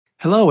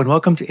Hello and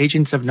welcome to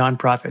Agents of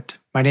Nonprofit.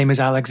 My name is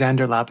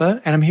Alexander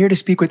Lapa, and I'm here to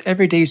speak with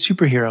everyday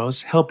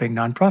superheroes helping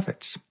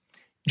nonprofits.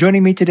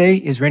 Joining me today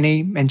is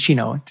Renee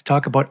Mancino to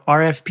talk about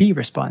RFP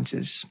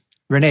responses.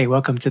 Renee,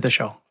 welcome to the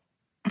show.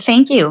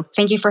 Thank you.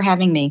 Thank you for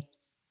having me.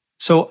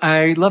 So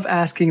I love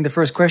asking the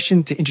first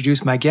question to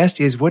introduce my guest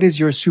is, what is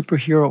your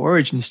superhero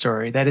origin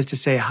story? That is to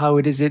say, how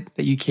is it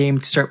that you came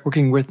to start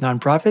working with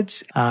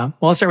nonprofits?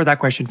 I'll start with that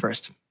question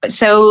first.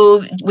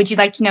 So would you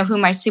like to know who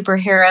my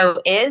superhero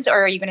is,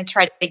 or are you going to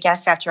try to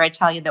guess after I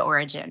tell you the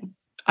origin?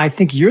 I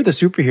think you're the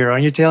superhero,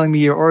 and you're telling me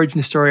your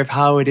origin story of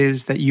how it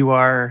is that you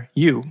are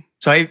you.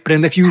 But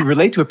if you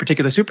relate to a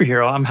particular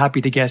superhero, I'm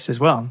happy to guess as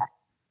well.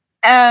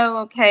 Oh,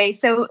 okay.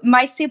 So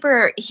my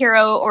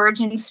superhero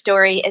origin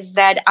story is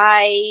that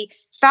I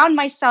found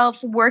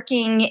myself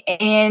working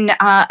in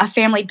a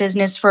family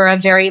business for a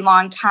very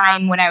long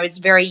time when I was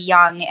very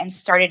young and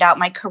started out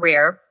my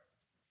career,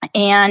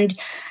 and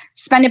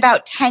spent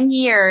about 10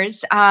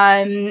 years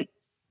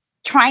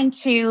trying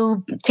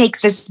to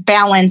take this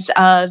balance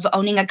of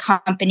owning a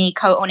company,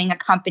 co-owning a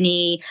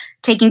company,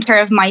 taking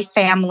care of my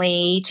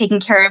family, taking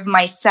care of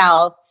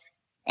myself.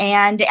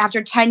 And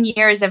after 10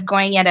 years of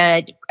going at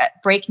a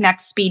breakneck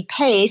speed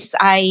pace,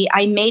 I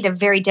made a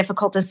very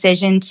difficult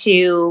decision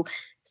to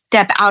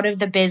step out of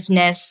the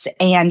business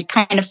and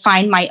kind of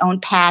find my own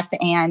path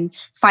and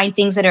find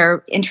things that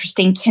are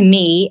interesting to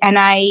me. And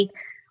I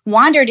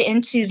wandered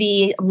into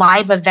the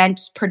live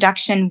event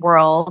production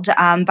world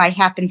by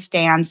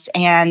happenstance,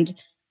 and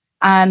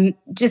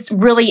just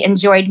really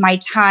enjoyed my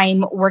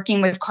time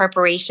working with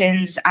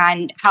corporations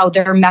on how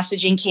their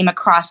messaging came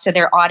across to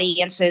their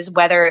audiences,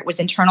 whether it was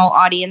internal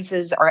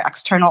audiences or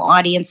external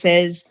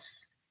audiences,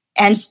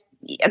 and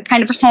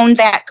kind of honed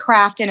that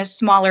craft in a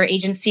smaller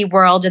agency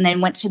world, and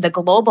then went to the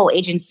global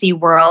agency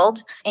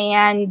world.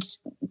 And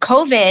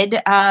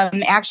COVID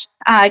actually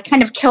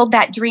kind of killed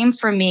that dream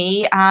for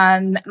me.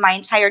 My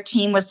entire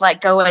team was let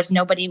go as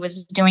nobody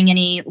was doing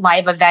any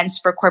live events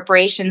for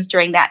corporations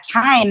during that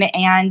time.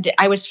 And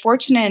I was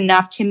fortunate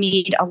enough to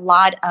meet a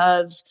lot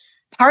of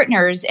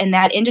partners in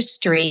that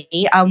industry,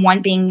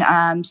 one being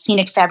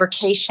Scenic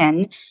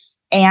Fabrication.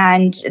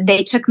 And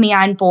they took me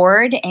on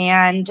board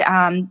and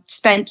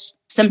spent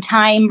some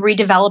time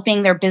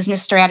redeveloping their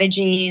business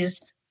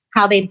strategies,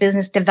 how they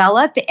business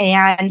develop.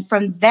 And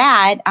from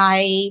that,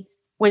 I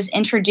was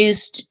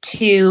introduced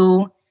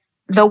to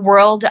the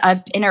world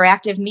of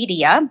interactive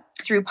media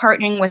through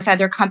partnering with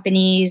other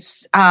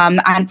companies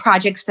on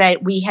projects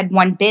that we had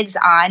won bids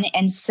on.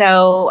 And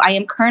so I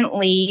am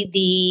currently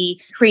the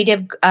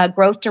creative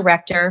growth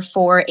director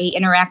for an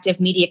interactive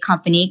media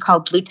company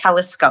called Blue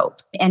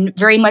Telescope, and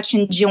very much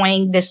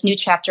enjoying this new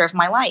chapter of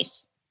my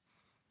life.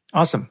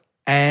 Awesome.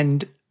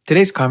 And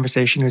today's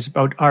conversation is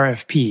about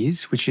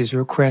RFPs, which is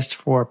request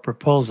for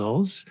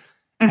proposals.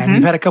 And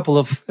we've had a couple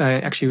of,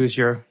 actually it was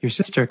your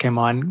sister came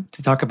on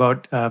to talk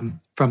about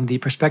from the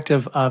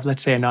perspective of,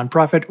 let's say, a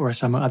nonprofit or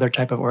some other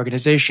type of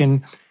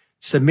organization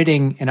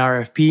submitting an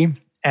RFP,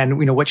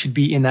 and what should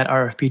be in that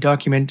RFP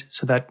document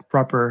so that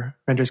proper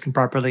vendors can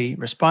properly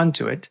respond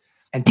to it.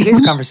 And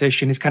today's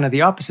conversation is kind of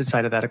the opposite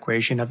side of that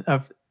equation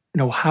of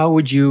how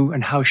would you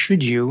and how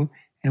should you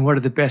and what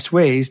are the best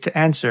ways to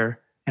answer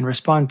and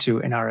respond to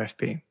an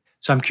RFP.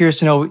 So I'm curious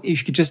to know if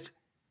you could just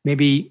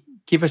maybe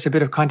give us a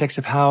bit of context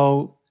of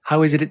how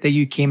is it that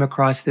you came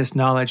across this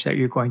knowledge that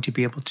you're going to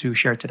be able to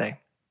share today?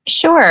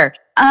 Sure.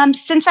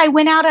 Since I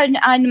went out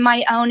on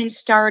my own and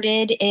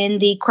started in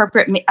the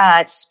corporate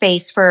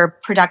space for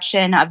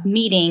production of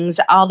meetings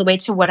all the way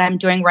to what I'm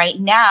doing right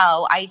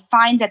now, I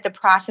find that the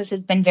process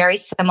has been very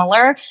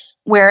similar,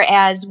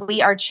 whereas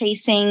we are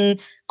chasing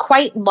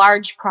quite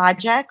large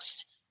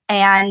projects.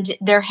 And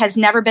there has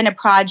never been a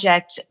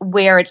project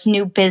where it's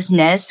new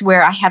business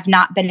where I have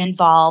not been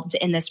involved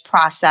in this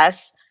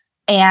process.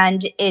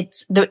 And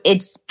it's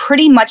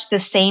pretty much the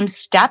same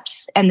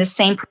steps and the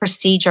same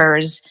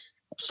procedures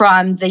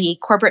from the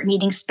corporate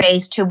meeting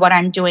space to what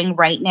I'm doing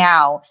right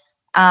now.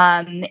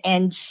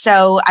 And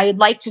so I would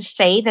like to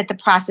say that the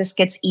process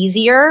gets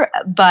easier,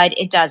 but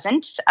it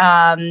doesn't.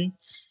 And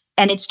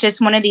it's just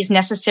one of these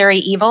necessary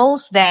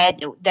evils that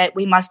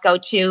we must go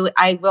to.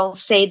 I will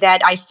say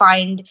that I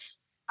find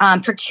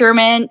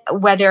procurement,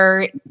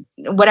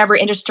 whatever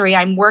industry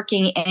I'm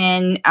working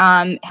in,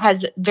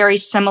 has very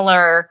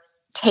similar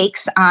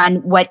takes on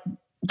what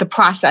the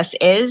process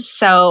is.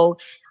 So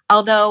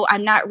although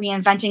I'm not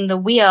reinventing the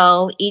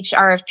wheel, each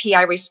RFP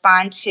I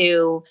respond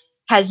to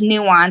has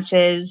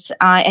nuances,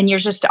 and you're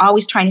just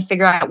always trying to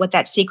figure out what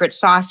that secret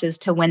sauce is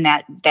to win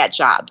that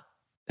job.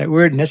 That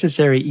word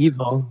necessary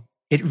evil,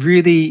 it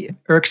really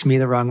irks me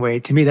the wrong way.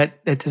 To me,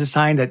 that's a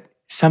sign that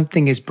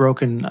something is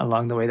broken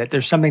along the way, that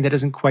there's something that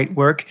doesn't quite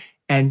work.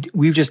 And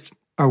we just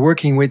are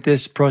working with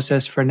this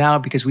process for now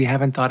because we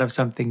haven't thought of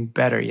something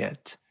better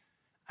yet.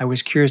 I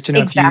was curious to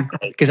know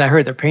because I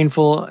heard they're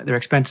painful, they're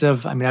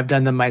expensive. I mean, I've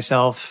done them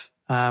myself,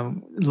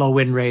 low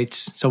win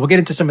rates. So we'll get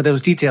into some of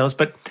those details,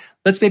 but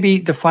let's maybe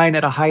define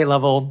at a high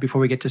level, before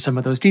we get to some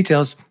of those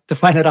details,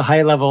 define at a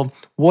high level,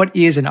 what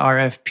is an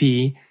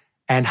RFP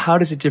And how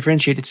does it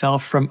differentiate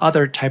itself from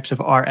other types of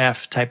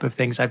RF type of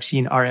things? I've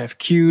seen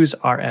RFQs,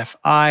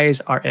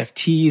 RFIs,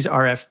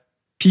 RFTs,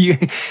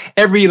 RFP,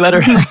 every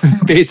letter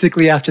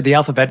basically after the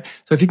alphabet.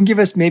 So if you can give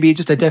us maybe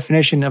just a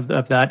definition of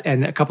that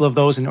and a couple of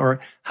those, or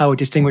how it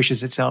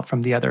distinguishes itself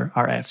from the other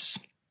RFs.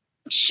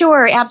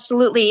 Sure,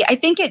 absolutely. I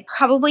think it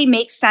probably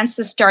makes sense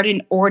to start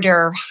in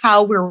order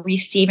how we're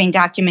receiving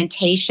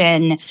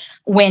documentation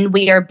when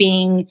we are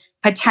being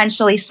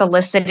potentially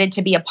solicited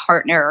to be a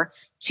partner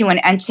to an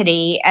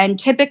entity. And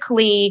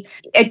typically,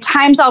 at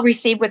times I'll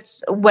receive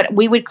what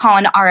we would call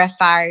an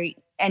RFI.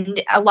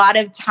 And a lot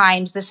of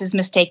times this is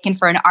mistaken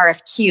for an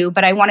RFQ,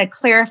 but I want to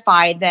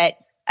clarify that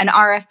an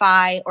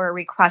RFI, or a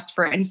request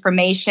for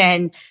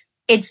information,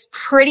 it's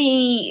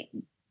pretty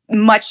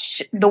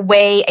much the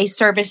way a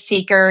service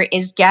seeker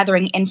is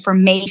gathering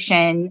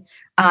information.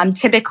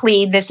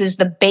 Typically, this is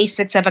the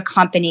basics of a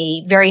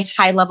company, very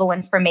high level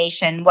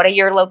information. Where's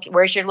your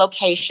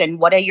location?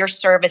 What are your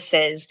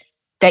services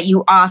that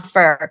you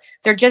offer?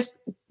 They're just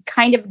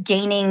kind of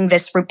gaining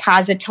this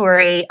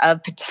repository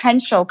of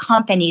potential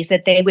companies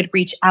that they would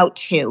reach out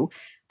to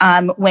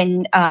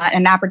when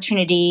an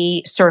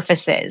opportunity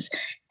surfaces.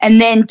 And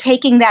then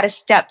taking that a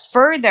step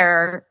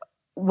further,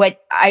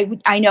 what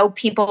I know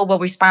people will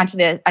respond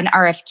to an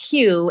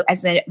RFQ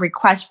as a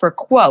request for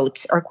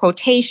quote or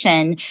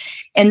quotation.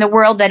 In the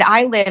world that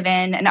I live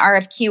in, an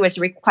RFQ is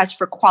a request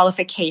for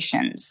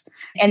qualifications.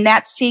 And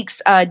that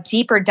seeks a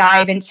deeper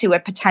dive into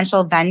a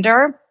potential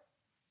vendor.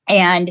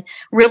 And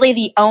really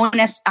the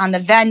onus on the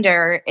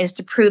vendor is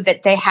to prove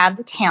that they have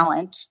the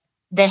talent,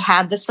 they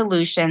have the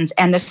solutions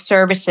and the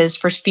services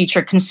for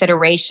future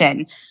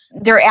consideration.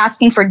 They're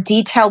asking for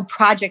detailed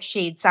project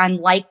sheets on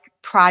like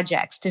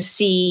projects to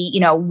see,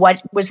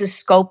 what was the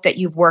scope that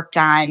you've worked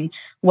on?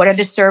 What are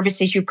the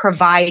services you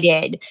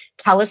provided?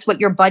 Tell us what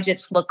your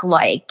budgets look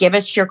like. Give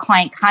us your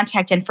client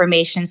contact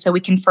information so we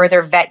can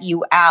further vet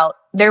you out.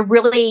 They're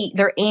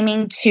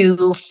aiming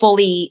to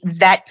fully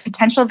vet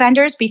potential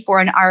vendors before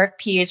an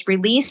RFP is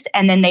released,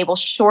 and then they will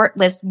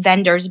shortlist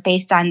vendors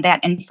based on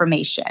that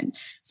information.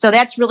 So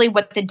that's really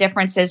what the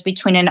difference is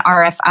between an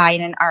RFI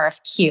and an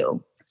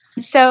RFQ.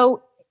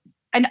 So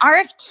an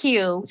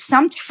RFQ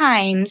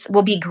sometimes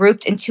will be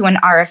grouped into an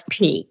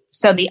RFP.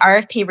 So the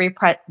RFP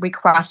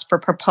request for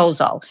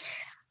proposal.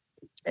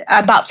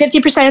 About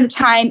 50% of the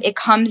time, it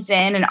comes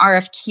in an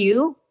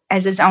RFQ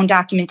as its own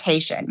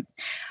documentation.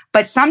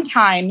 But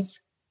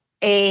sometimes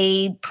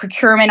a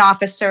procurement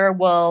officer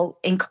will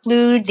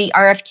include the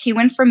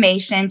RFQ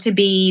information to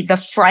be the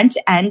front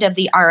end of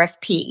the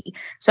RFP.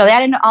 So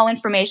that all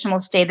information will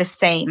stay the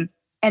same.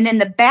 And then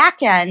the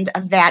back end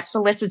of that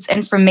solicits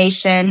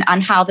information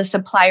on how the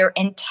supplier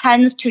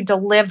intends to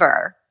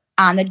deliver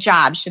on the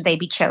job should they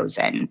be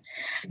chosen.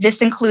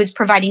 This includes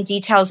providing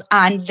details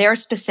on their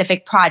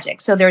specific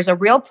project. So there's a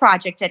real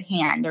project at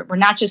hand. We're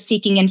not just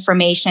seeking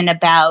information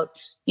about,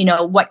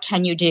 what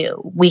can you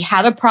do? We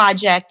have a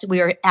project.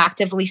 We are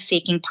actively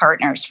seeking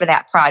partners for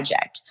that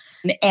project.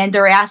 And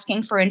they're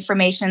asking for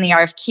information in the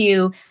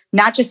RFQ,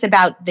 not just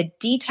about the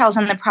details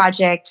on the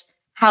project,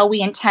 how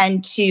we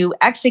intend to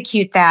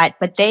execute that,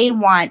 but they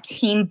want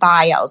team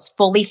bios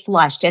fully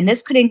flushed. And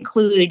this could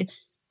include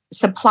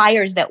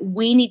suppliers that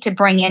we need to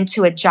bring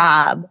into a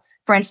job.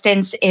 For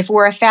instance, if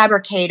we're a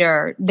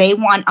fabricator, they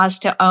want us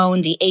to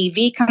own the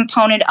AV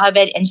component of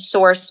it and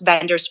source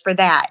vendors for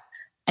that.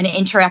 An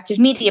interactive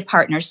media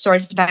partner,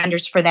 source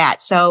vendors for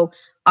that. So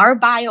our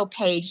bio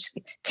page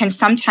can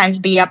sometimes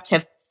be up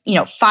to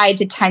 5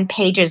 to 10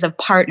 pages of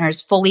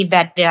partners fully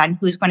vetted on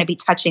who's going to be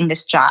touching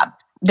this job.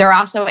 They're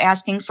also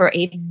asking for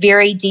a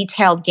very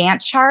detailed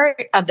Gantt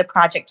chart of the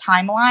project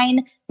timeline.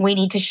 We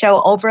need to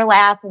show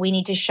overlap. We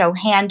need to show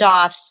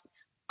handoffs,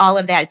 all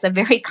of that. It's a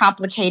very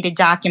complicated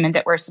document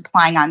that we're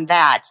supplying on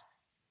that.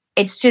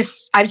 It's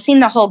just, I've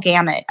seen the whole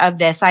gamut of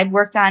this. I've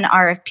worked on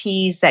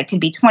RFPs that can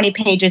be 20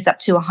 pages up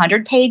to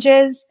 100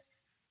 pages.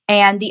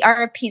 And the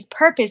RFP's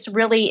purpose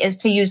really is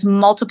to use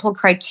multiple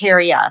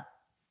criteria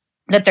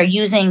that they're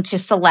using to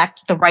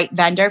select the right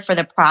vendor for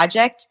the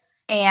project.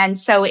 And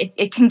so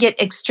it can get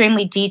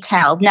extremely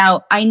detailed.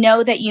 Now, I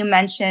know that you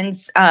mentioned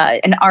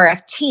an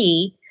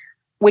RFT,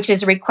 which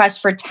is a request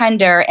for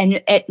tender,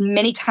 and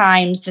many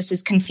times this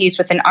is confused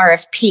with an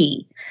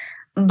RFP.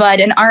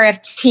 But an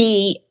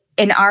RFT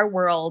in our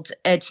world,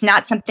 it's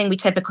not something we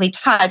typically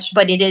touch,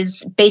 but it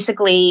is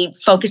basically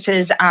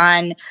focuses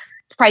on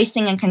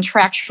pricing and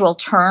contractual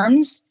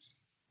terms.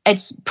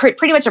 It's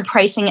pretty much a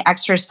pricing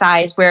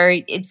exercise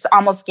where it's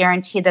almost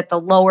guaranteed that the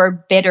lower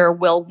bidder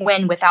will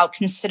win without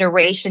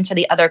consideration to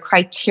the other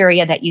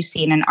criteria that you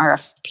see in an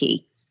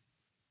RFP.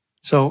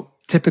 So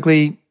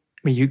typically,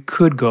 you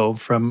could go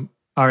from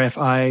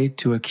RFI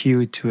to a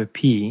Q to a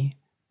P,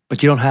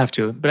 but you don't have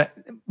to. But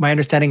my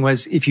understanding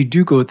was if you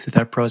do go through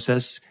that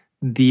process,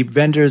 the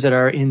vendors that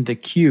are in the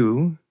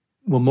Q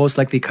will most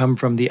likely come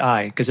from the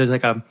I, because there's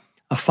like a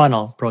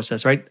funnel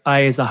process, right?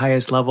 I is the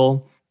highest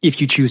level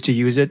if you choose to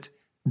use it.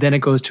 Then it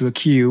goes to a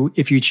Q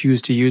if you choose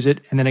to use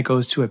it, and then it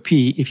goes to a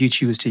P if you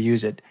choose to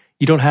use it.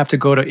 You don't have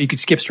to you could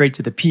skip straight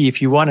to the P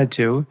if you wanted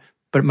to,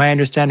 But my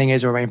understanding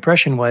is, or my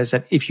impression was,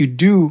 that if you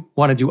do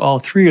want to do all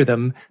three of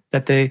them,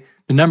 that the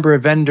number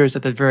of vendors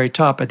at the very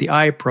top at the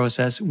I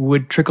process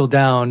would trickle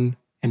down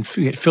and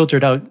get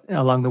filtered out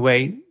along the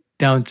way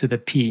down to the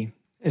P.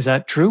 Is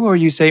that true? Or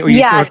you say, or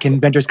Yes. can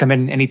vendors come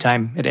in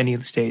anytime at any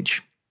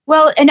stage?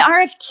 Well, an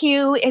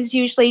RFQ is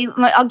usually,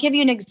 I'll give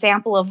you an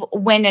example of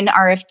when an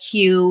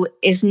RFQ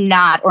is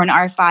not, or an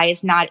RFI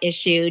is not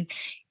issued.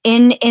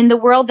 In the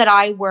world that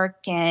I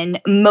work in,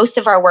 most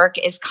of our work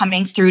is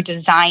coming through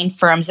design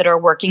firms that are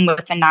working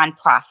with the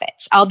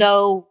nonprofits.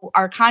 Although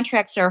our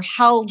contracts are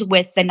held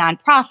with the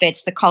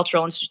nonprofits, the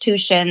cultural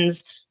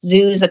institutions,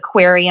 zoos,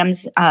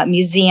 aquariums,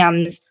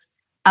 museums,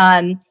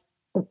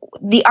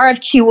 the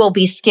RFQ will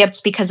be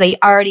skipped because they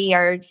already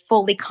are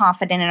fully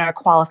confident in our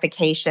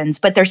qualifications,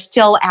 but they're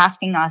still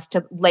asking us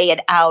to lay it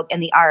out in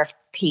the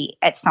RFP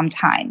at some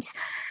times.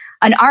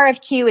 An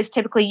RFQ is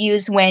typically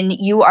used when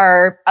you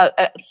are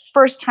a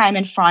first time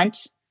in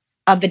front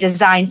of the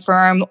design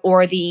firm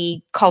or the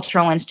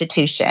cultural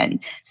institution.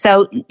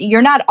 So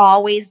you're not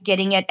always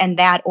getting it in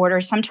that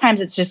order.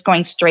 Sometimes it's just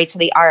going straight to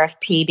the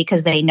RFP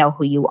because they know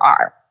who you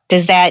are.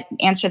 Does that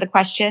answer the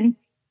question?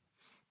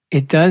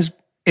 It does.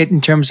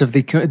 In terms of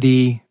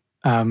the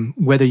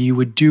whether you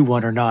would do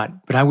one or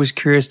not. But I was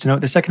curious to know,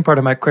 the second part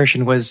of my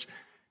question was,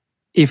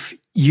 if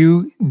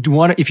you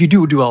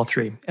do all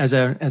three as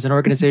an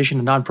organization,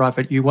 a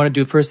nonprofit, you want to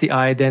do first the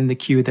I, then the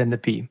Q, then the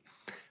P.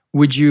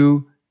 Would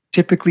you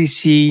typically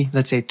see,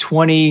 let's say,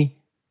 20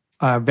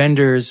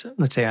 vendors?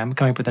 Let's say I'm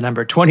coming up with a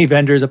number: 20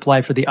 vendors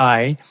apply for the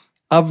I.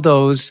 Of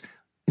those,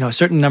 a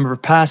certain number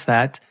pass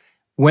that.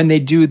 When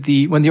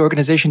the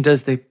organization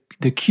does the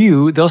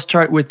Q, they'll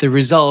start with the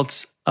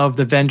results of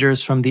the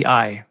vendors from the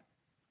I,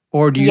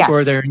 or or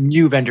are there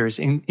new vendors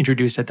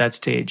introduced at that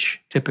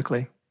stage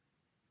typically?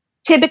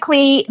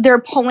 Typically, they're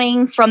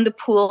pulling from the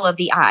pool of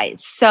the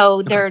I's.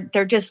 So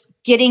they're just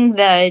getting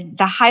the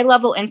high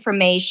level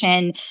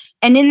information,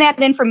 and in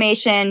that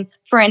information,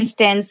 for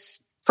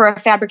instance, for a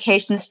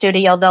fabrication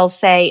studio, they'll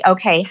say,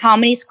 okay, how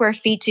many square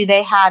feet do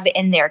they have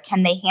in there?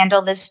 Can they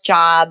handle this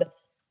job?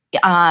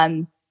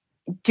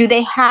 Do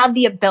they have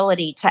the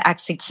ability to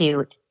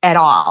execute at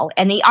all?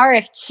 And the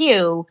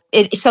RFQ,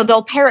 so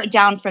they'll pare it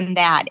down from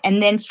that.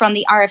 And then from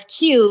the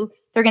RFQ,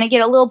 they're going to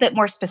get a little bit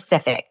more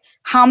specific.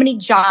 How many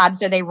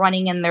jobs are they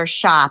running in their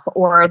shop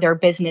or their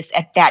business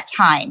at that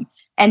time?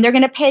 And they're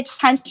going to pay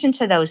attention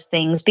to those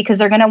things because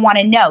they're going to want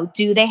to know,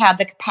 do they have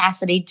the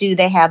capacity? Do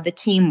they have the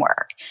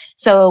teamwork?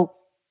 So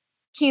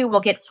Q will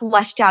get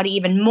fleshed out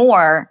even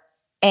more.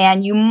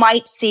 And you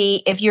might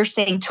see, if you're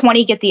saying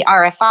 20 get the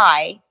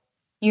RFI,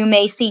 you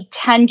may see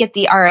 10 get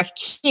the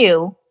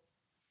RFQ.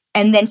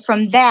 And then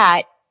from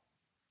that,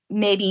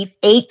 maybe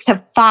 8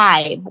 to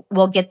 5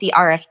 will get the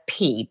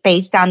RFP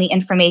based on the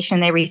information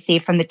they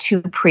received from the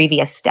 2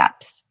 previous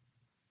steps.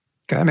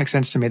 Okay, that makes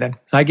sense to me then.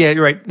 So I get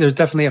it, right. There's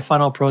definitely a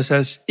funnel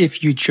process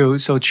if you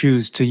choose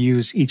to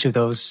use each of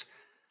those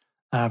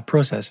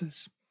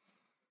processes.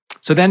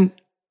 So then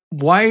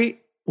why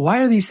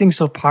are these things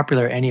so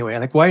popular anyway?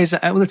 Like, why is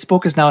it? Let's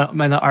focus now on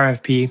the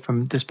RFP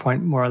from this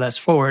point more or less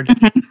forward.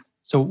 Mm-hmm.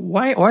 So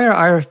why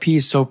are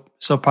RFPs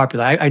so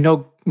popular? I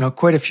know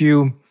quite a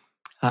few.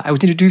 I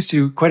was introduced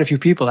to quite a few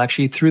people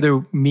actually through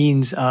the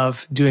means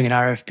of doing an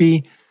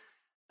RFP.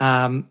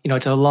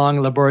 It's a long,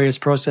 laborious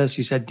process.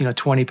 You said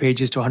 20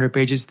 pages to 100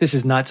 pages. This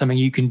is not something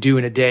you can do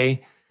in a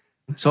day.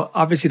 So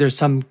obviously,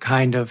 there's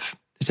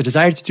a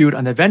desire to do it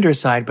on the vendor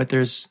side, but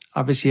there's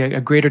obviously a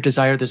greater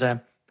desire. There's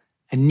a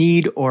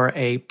need or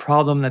a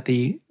problem that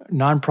the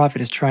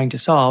nonprofit is trying to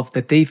solve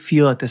that they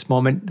feel at this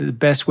moment the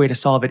best way to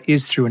solve it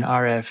is through an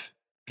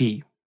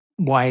RFP.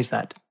 Why is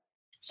that?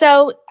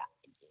 So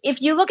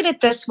if you look at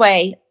it this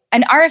way,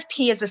 an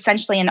RFP is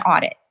essentially an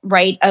audit,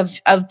 right, of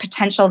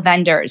potential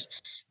vendors.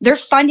 Their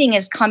funding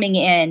is coming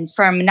in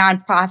from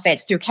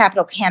nonprofits through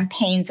capital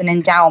campaigns and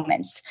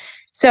endowments.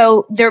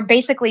 So they're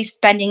basically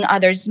spending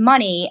others'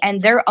 money,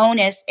 and their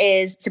onus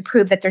is to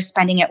prove that they're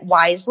spending it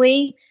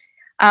wisely.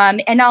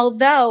 And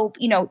although,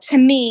 to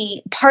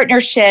me,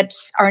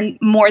 partnerships are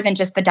more than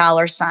just the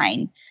dollar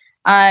sign.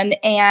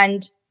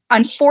 And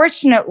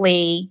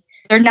unfortunately,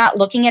 they're not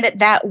looking at it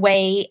that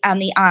way on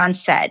the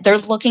onset. They're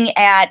looking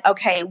at,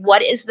 okay,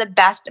 what is the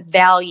best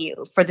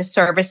value for the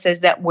services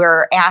that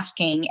we're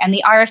asking? And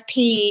the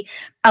RFP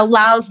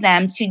allows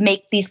them to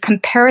make these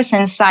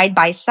comparisons side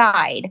by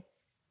side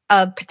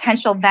of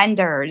potential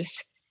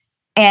vendors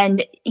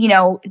and,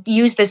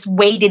 use this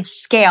weighted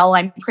scale.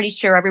 I'm pretty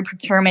sure every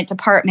procurement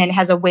department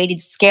has a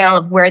weighted scale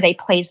of where they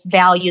place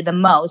value the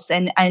most.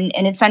 And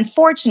it's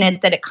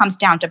unfortunate that it comes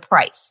down to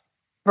price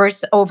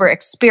versus over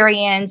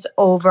experience,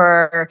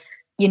 over,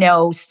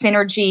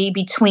 synergy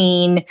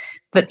between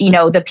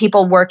the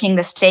people working,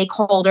 the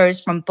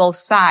stakeholders from both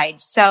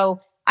sides.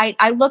 So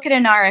I look at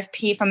an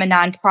RFP from a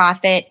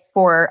nonprofit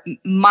for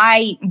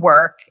my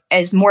work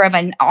as more of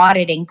an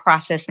auditing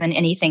process than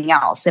anything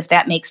else, if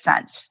that makes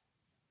sense.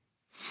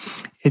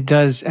 It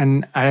does.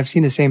 And I've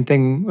seen the same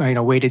thing,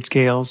 weighted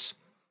scales.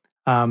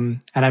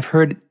 And I've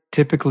heard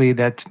typically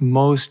that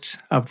most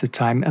of the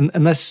time,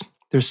 unless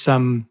there's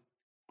some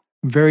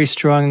very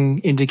strong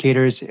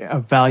indicators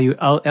of value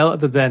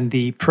other than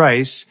the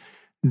price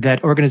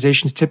that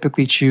organizations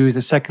typically choose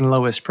the second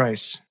lowest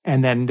price.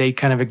 And then they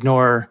kind of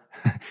ignore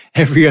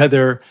every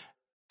other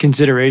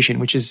consideration,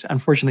 which is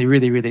unfortunately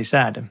really, really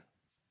sad.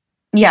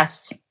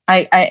 Yes,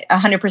 I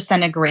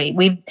 100% agree.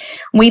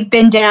 I've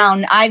been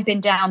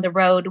down the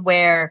road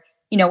where,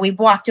 we've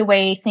walked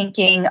away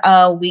thinking,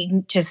 oh,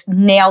 we just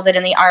nailed it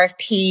in the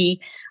RFP.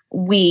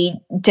 We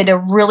did a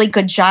really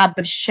good job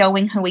of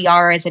showing who we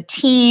are as a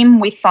team.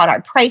 We thought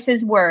our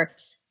prices were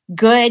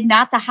good,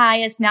 not the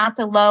highest, not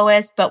the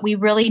lowest, but we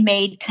really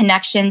made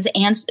connections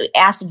and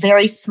asked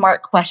very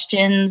smart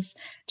questions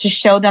to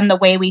show them the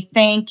way we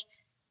think.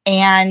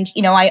 And,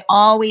 I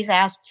always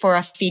ask for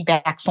a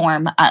feedback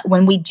form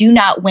when we do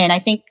not win. I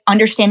think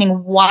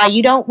understanding why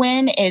you don't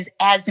win is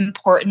as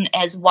important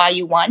as why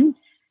you won.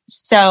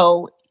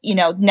 So,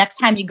 next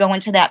time you go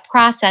into that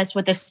process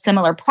with a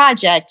similar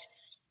project,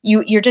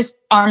 you're just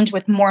armed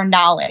with more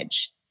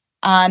knowledge,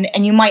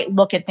 and you might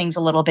look at things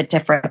a little bit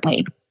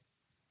differently.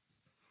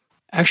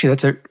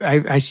 Actually,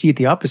 I see it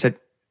the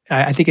opposite.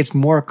 I think it's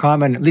more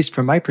common, at least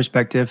from my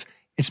perspective,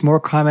 it's more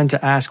common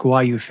to ask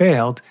why you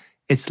failed.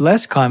 It's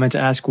less common to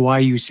ask why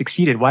you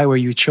succeeded. Why were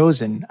you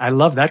chosen? I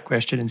love that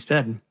question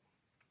instead.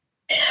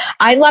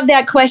 I love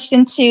that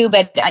question too,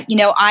 but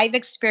I've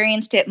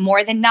experienced it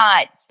more than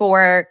not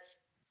for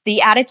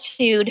the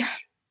attitude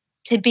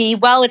to be,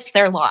 well, it's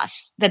their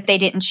loss that they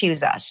didn't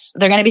choose us.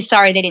 They're going to be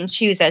sorry they didn't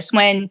choose us,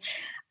 when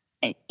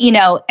you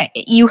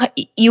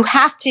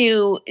have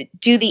to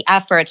do the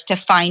efforts to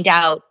find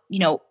out,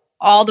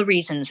 all the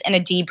reasons in a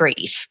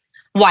debrief,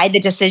 why the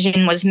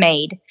decision was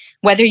made,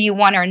 whether you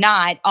won or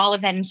not. All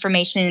of that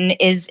information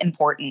is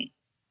important.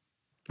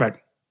 Right.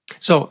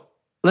 So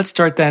let's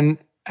start then.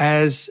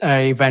 As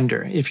a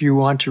vendor, if you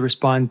want to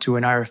respond to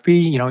an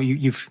RFP,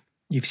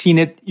 you've seen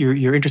it,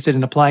 you're interested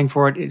in applying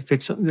for it, it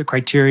fits the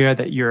criteria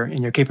that you're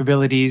in your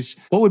capabilities.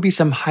 What would be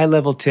some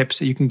high-level tips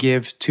that you can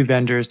give to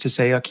vendors to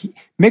say, okay,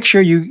 make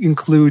sure you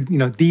include,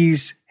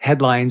 these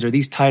headlines or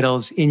these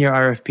titles in your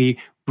RFP,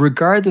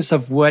 regardless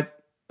of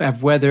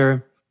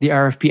whether the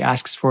RFP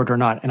asks for it or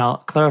not. And I'll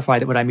clarify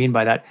what I mean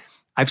by that.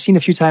 I've seen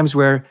a few times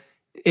where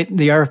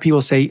the RFP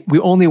will say, we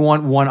only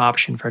want one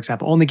option, for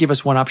example, only give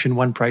us one option,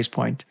 one price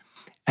point.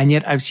 And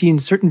yet I've seen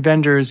certain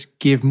vendors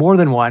give more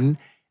than one,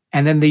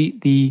 and then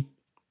the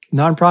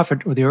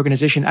nonprofit or the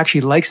organization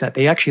actually likes that.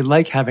 They actually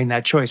like having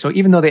that choice. So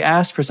even though they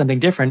asked for something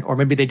different, or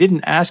maybe they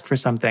didn't ask for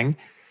something,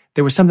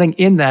 there was something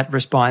in that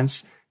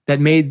response that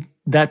made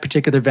that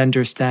particular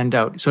vendor stand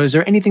out. So is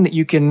there anything that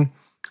you can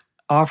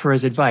offer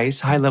as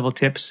advice, high-level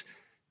tips,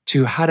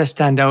 to how to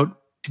stand out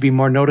to be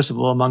more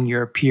noticeable among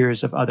your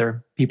peers of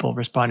other people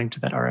responding to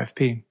that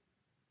RFP?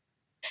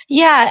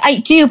 Yeah, I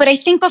do. But I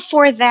think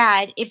before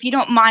that, if you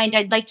don't mind,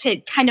 I'd like to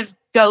kind of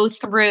go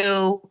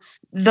through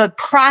the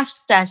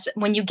process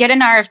when you get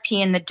an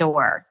RFP in the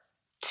door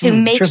to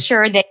make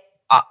sure that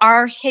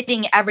are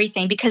hitting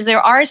everything, because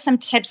there are some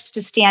tips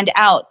to stand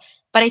out.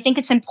 But I think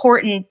it's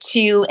important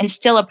to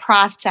instill a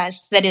process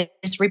that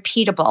is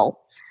repeatable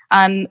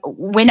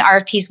when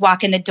RFPs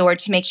walk in the door,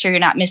 to make sure you're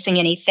not missing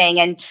anything.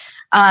 And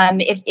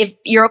if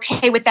you're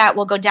okay with that,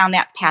 we'll go down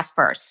that path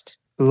first.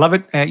 Love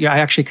it. I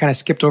actually kind of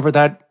skipped over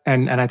that.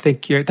 And I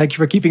think thank you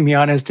for keeping me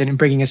honest and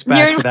bringing us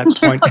back to that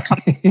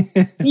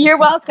point. You're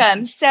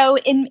welcome. So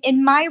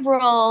in my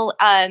role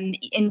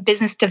in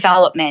business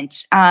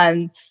development,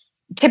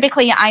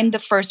 typically I'm the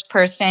first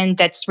person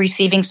that's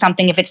receiving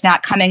something if it's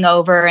not coming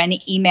over an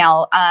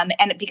email,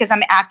 and because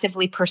I'm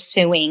actively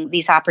pursuing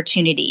these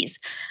opportunities.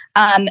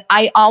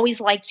 I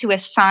always like to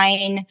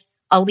assign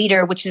a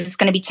leader, which is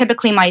going to be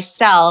typically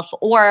myself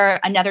or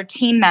another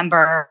team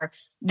member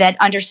that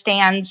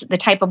understands the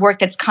type of work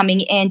that's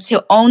coming in,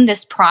 to own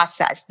this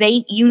process.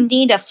 You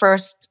need a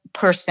first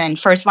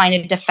line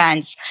of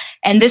defense.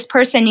 And this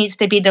person needs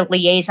to be the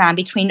liaison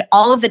between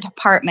all of the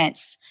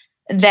departments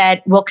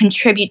that will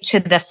contribute to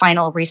the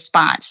final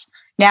response.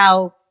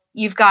 Now,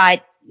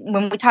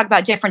 when we talk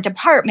about different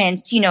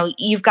departments,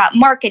 you've got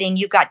marketing,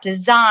 you've got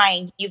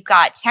design, you've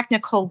got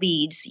technical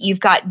leads, you've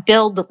got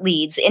build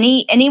leads,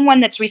 anyone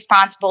that's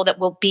responsible that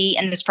will be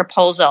in this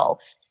proposal.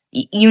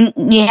 You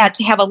have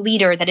to have a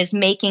leader that is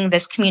making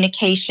this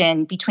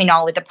communication between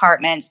all the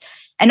departments,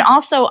 and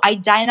also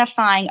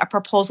identifying a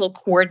proposal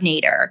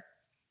coordinator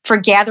for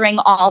gathering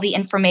all the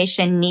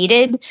information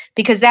needed,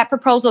 because that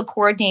proposal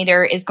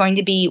coordinator is going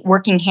to be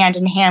working hand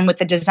in hand with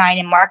the design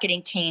and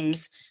marketing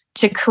teams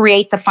to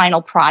create the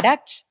final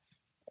product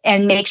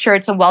and make sure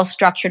it's a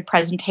well-structured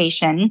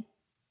presentation.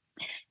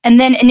 And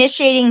then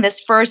initiating this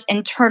first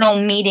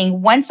internal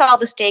meeting once all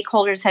the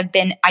stakeholders have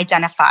been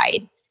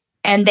identified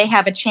and they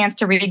have a chance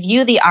to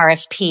review the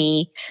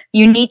RFP.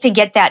 You need to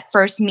get that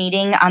first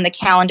meeting on the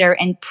calendar,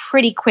 and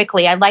pretty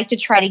quickly. I'd like to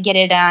try to get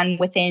it on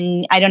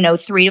within,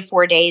 3 to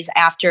 4 days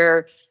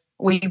after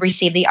we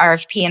receive the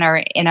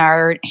RFP in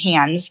our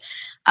hands.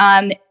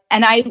 And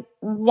I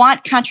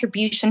want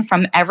contribution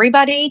from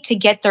everybody to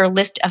get their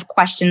list of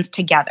questions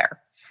together.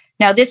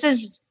 Now, this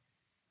is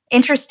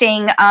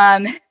interesting.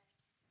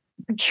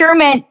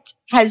 Procurement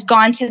has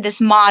gone to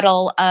this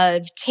model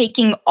of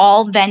taking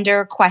all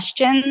vendor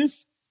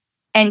questions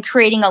and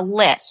creating a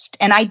list.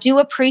 And I do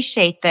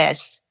appreciate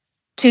this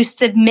to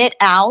submit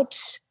out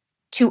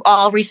to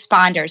all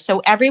responders.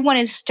 So everyone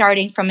is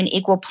starting from an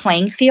equal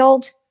playing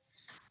field.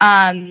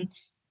 And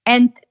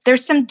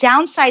there's some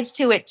downsides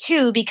to it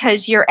too,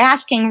 because you're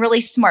asking really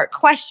smart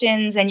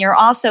questions and you're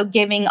also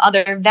giving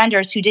other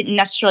vendors who didn't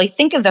necessarily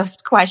think of those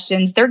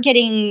questions, they're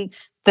getting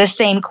the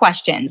same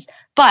questions.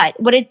 But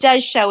what it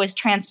does show is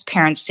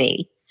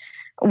transparency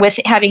with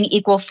having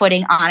equal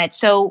footing on it.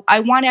 So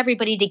I want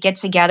everybody to get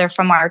together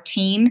from our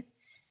team,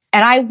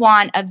 and I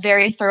want a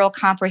very thorough,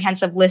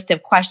 comprehensive list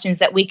of questions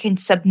that we can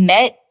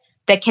submit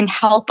that can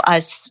help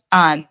us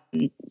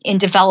in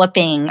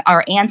developing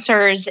our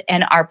answers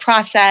and our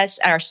process,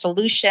 our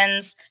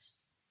solutions.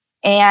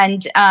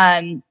 And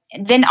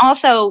then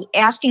also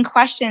asking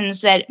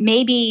questions that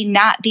maybe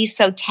not be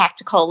so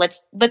tactical.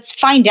 Let's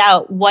find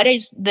out what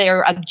is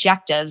their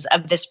objectives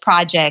of this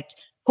project.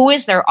 Who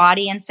is their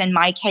audience? In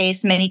my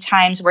case, many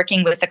times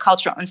working with the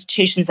cultural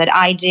institutions that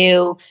I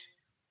do,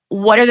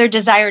 what are their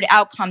desired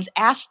outcomes?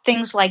 Ask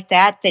things like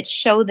that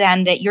show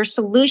them that your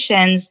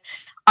solutions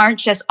aren't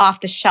just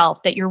off the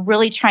shelf, that you're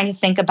really trying to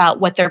think about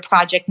what their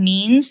project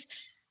means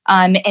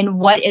and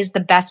what is the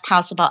best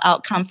possible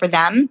outcome for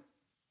them.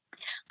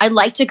 I'd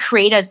like to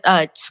create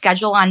a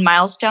schedule on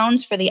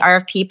milestones for the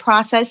RFP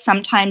process.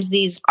 Sometimes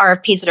these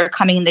RFPs that are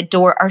coming in the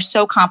door are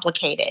so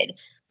complicated.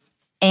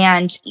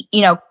 And,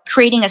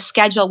 creating a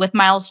schedule with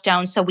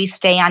milestones so we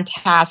stay on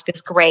task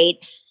is great.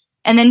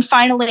 And then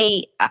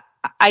finally,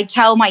 I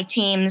tell my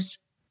teams,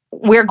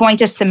 we're going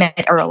to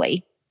submit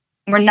early.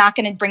 We're not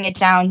going to bring it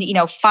down,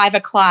 5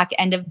 o'clock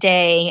end of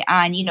day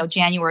on,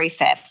 January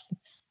 5th.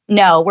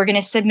 No, we're going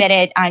to submit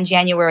it on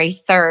January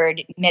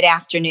 3rd,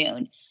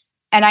 mid-afternoon.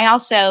 And I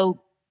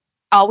also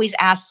always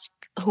ask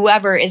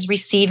whoever is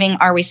receiving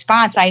our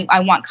response, I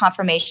want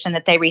confirmation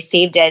that they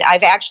received it.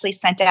 I've actually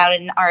sent out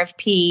an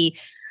RFP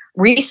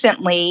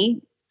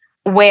recently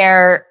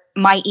where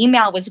my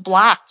email was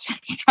blocked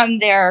from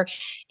their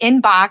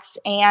inbox,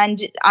 and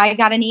I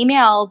got an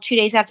email 2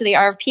 days after the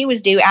RFP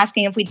was due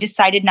asking if we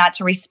decided not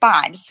to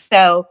respond.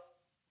 So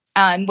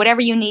whatever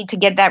you need to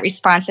get that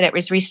response that it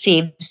was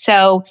received.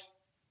 So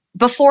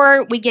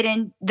before we get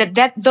in,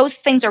 that those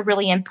things are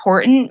really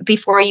important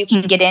before you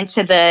can get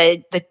into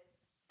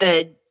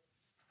the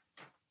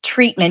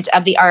treatment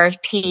of the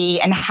RFP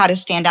and how to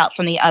stand out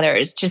from the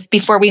others. Just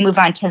before we move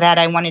on to that,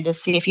 I wanted to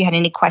see if you had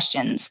any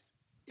questions.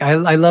 I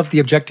love the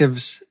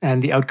objectives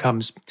and the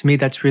outcomes. To me,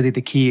 that's really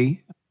the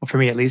key, for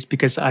me at least,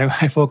 because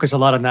I focus a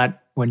lot on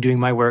that when doing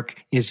my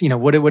work is,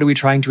 what are we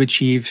trying to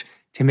achieve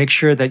to make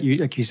sure that you,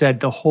 like you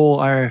said, the whole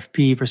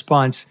RFP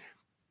response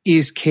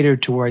is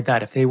catered toward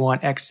that. If they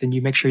want X, then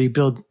you make sure you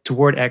build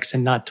toward X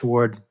and not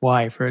toward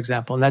Y, for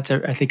example. And that's,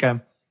 I think,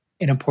 an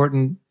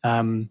important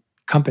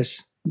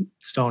compass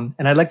stone.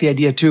 And I like the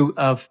idea too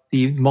of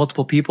the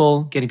multiple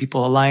people, getting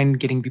people aligned,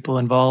 getting people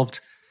involved.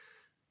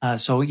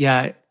 So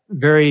yeah,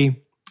 very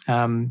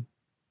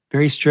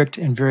strict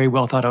and very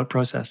well thought out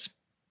process.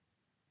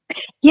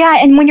 Yeah.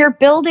 And when you're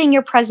building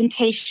your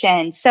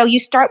presentation, so you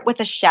start with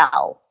a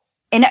shell.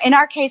 In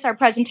our case, our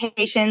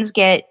presentations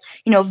get,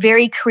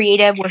 very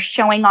creative. We're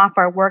showing off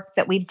our work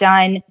that we've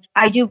done.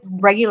 I do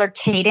regular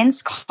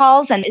cadence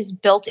calls and is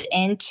built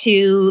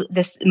into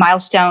this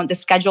milestone, the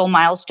schedule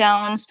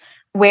milestones,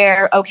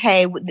 where,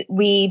 okay,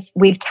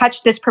 we've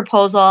touched this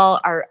proposal,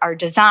 our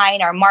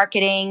design, our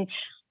marketing.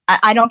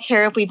 I don't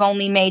care if we've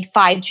only made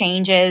 5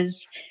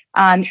 changes.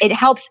 It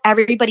helps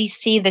everybody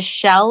see the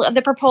shell of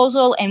the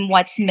proposal and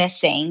what's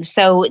missing,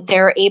 so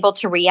they're able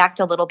to react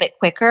a little bit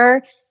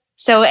quicker.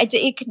 So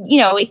it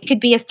could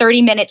be a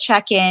 30-minute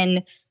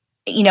check-in,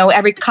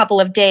 every couple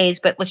of days,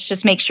 but let's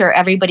just make sure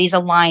everybody's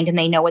aligned and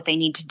they know what they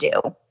need to do.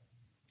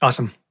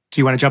 Awesome.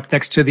 Do you want to jump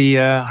next to the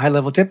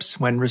high-level tips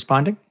when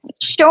responding?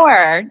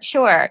 Sure.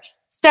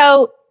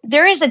 So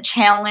there is a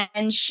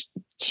challenge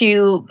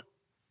to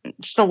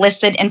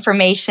solicit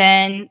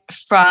information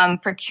from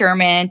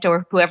procurement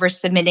or whoever's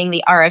submitting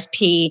the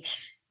RFP.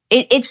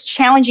 It's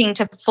challenging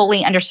to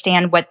fully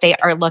understand what they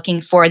are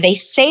looking for. They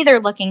say they're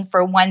looking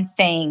for one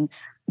thing,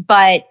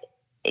 but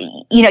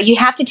you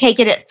have to take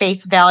it at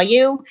face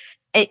value.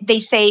 They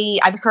say,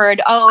 I've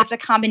heard, it's a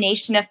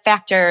combination of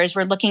factors.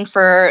 We're looking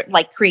for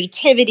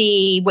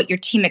creativity, what your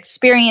team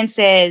experience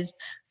is,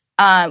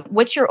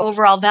 what's your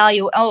overall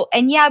value.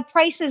 And yeah,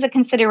 price is a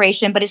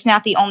consideration, but it's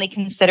not the only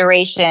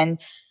consideration.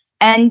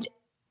 And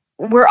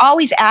we're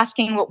always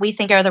asking what we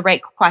think are the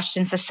right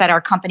questions to set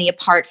our company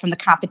apart from the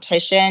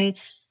competition.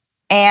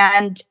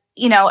 And,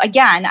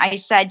 again, I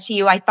said to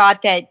you, I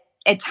thought that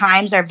at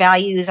times our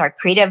values, our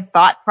creative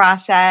thought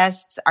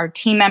process, our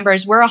team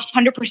members, we're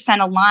 100%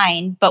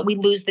 aligned, but we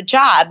lose the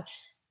job.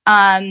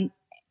 And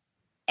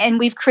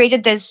we've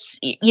created this,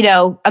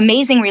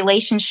 amazing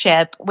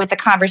relationship with the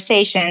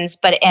conversations,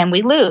 and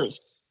we lose.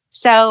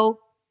 So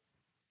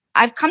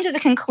I've come to the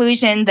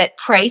conclusion that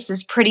price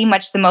is pretty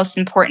much the most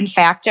important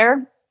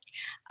factor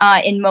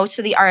in most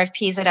of the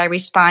RFPs that I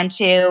respond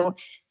to.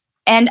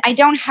 And I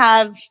don't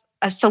have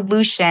a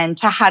solution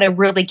to how to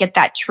really get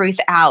that truth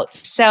out.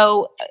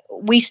 So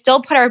we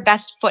still put our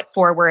best foot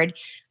forward.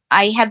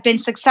 I have been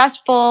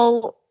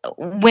successful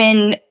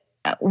when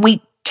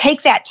we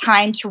take that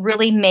time to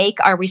really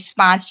make our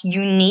response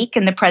unique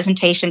in the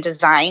presentation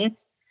design,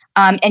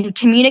 and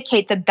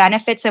communicate the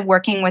benefits of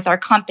working with our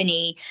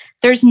company.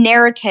 There's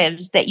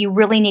narratives that you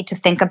really need to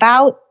think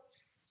about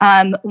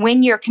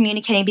when you're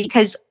communicating,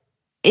 because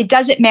it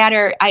doesn't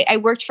matter. I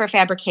worked for a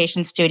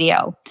fabrication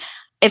studio.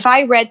 If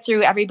I read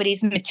through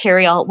everybody's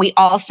material, we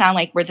all sound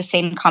like we're the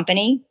same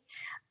company.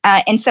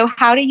 And so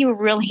how do you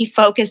really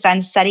focus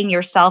on setting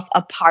yourself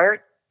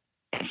apart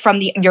from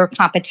your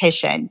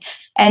competition?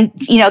 And,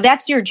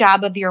 that's your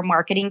job of your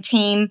marketing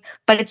team,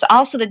 but it's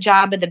also the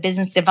job of the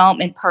business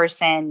development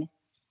person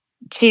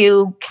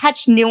to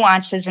catch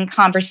nuances in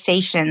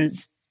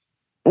conversations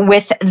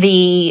with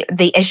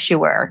the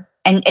issuer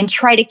and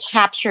try to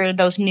capture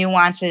those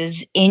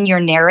nuances in your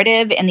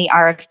narrative in the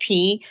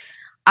RFP.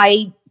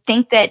 I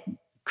think that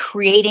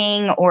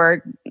creating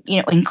or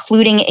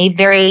including a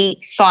very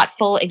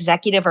thoughtful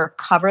executive or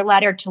cover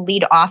letter to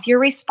lead off your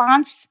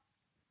response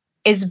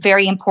is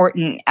very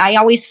important. I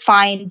always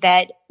find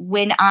that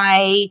when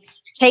I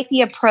take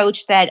the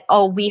approach that,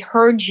 oh, we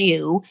heard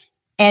you,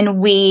 and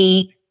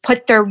we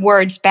put their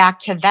words back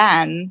to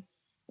them,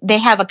 they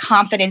have a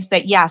confidence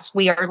that, yes,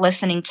 we are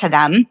listening to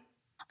them.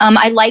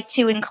 I like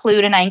to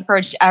include, and I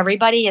encourage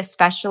everybody,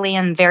 especially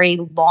in very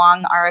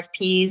long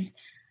RFPs,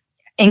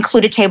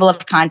 include a table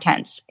of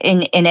contents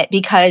in it,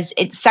 because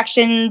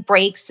section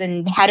breaks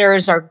and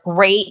headers are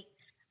great,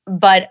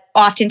 but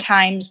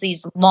oftentimes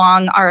these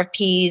long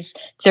RFPs,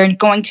 they're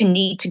going to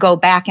need to go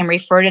back and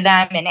refer to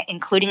them, and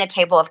including a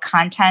table of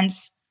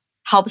contents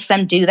helps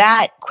them do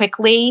that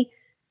quickly.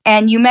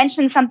 And you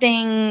mentioned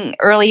something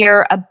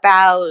earlier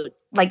about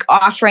like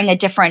offering a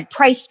different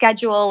price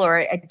schedule or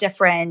a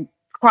different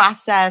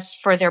process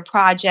for their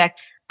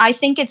project. I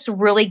think it's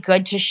really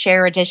good to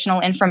share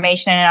additional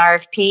information in an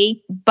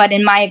RFP, but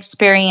in my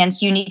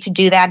experience, you need to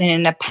do that in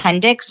an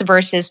appendix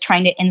versus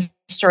trying to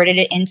insert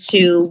it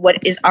into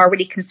what is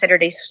already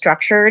considered a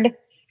structured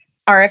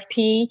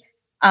RFP.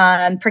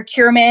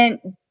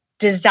 Procurement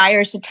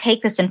desires to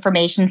take this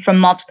information from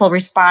multiple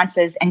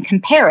responses and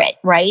compare it,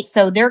 right?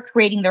 So they're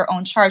creating their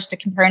own charts to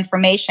compare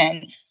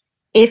information.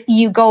 If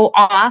you go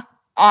off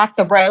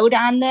the road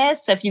on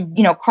this, if you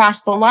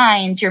cross the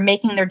lines, you're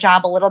making their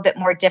job a little bit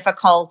more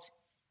difficult.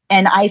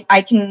 And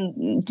I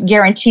can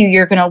guarantee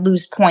you're going to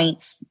lose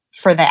points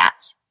for that.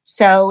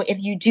 So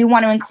if you do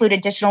want to include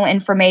additional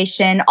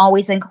information,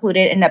 always include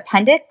it in an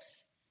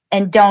appendix,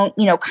 and don't,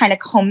 kind of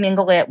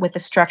commingle it with the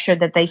structure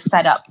that they've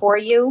set up for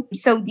you.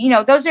 So,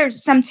 those are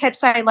some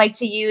tips I like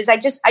to use. I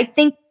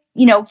think,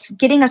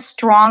 getting a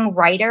strong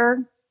writer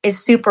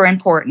is super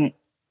important,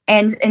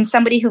 and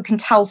somebody who can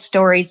tell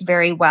stories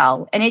very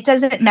well. And it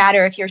doesn't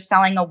matter if you're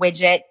selling a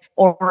widget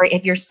or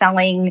if you're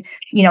selling,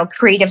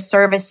 creative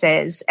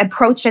services,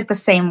 approach it the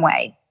same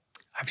way.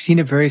 I've seen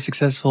a very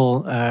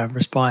successful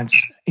response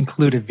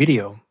include a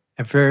video,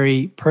 a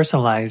very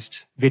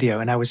personalized video.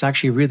 And I was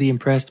actually really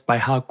impressed by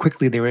how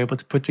quickly they were able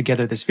to put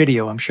together this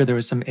video. I'm sure there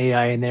was some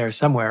AI in there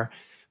somewhere,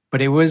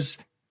 but it was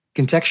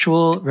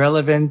contextual,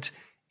 relevant,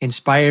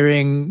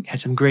 inspiring,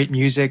 had some great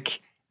music.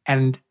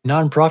 And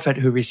nonprofit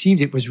who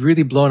received it was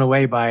really blown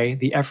away by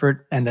the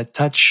effort and the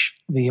touch,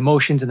 the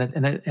emotions, and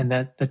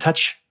the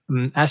touch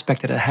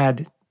aspect that it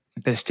had,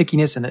 the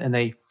stickiness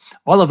and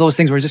all of those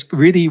things were just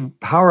really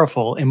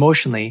powerful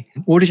emotionally.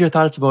 What is your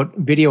thoughts about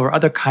video or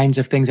other kinds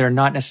of things that are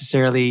not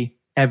necessarily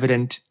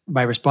evident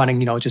by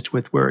responding, just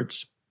with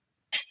words?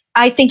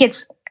 I think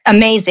it's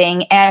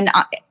amazing. And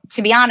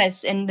to be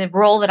honest, in the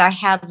role that I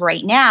have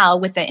right now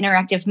with the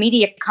interactive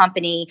media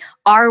company,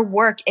 our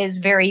work is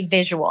very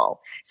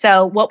visual.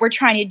 So what we're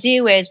trying to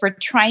do is we're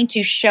trying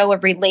to show a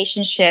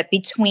relationship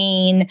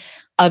between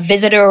a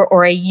visitor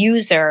or a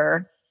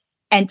user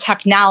and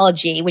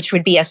technology, which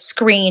would be a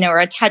screen or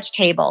a touch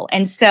table.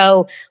 And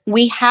so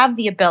we have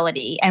the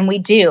ability, and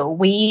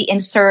we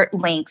insert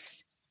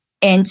links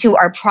into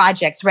our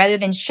projects rather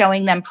than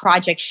showing them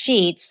project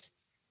sheets.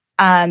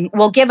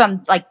 We'll give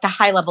them like the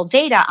high level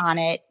data on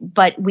it,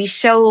 but we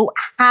show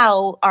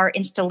how our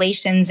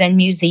installations and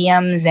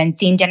museums and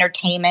themed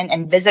entertainment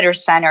and visitor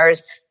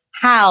centers,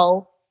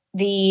 how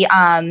the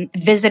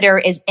visitor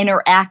is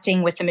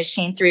interacting with the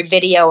machine through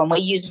video. And we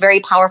use very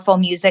powerful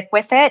music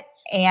with it.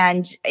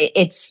 And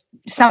it's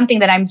something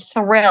that I'm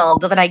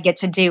thrilled that I get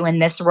to do in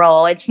this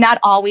role. It's not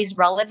always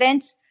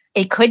relevant.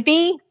 It could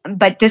be,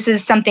 but this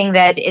is something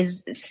that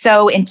is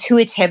so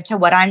intuitive to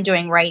what I'm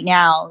doing right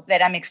now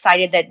that I'm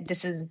excited that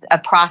this is a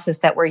process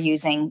that we're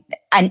using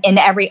in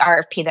every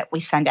RFP that we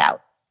send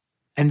out.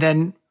 And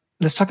then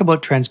let's talk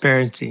about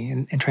transparency.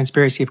 And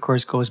transparency, of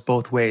course, goes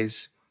both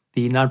ways.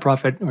 The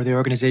nonprofit or the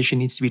organization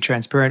needs to be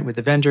transparent with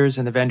the vendors,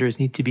 and the vendors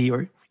need to be,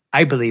 or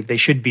I believe they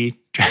should be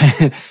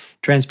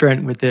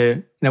transparent with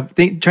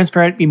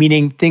transparent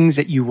meaning things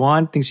that you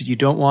want, things that you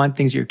don't want,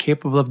 things that you're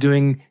capable of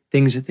doing,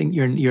 things that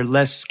you're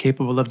less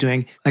capable of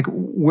doing. Like,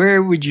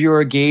 where would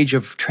your gauge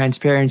of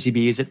transparency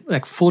be? Is it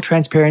like full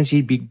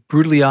transparency, be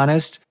brutally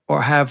honest,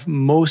 or have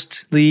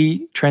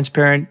mostly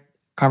transparent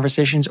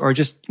conversations, or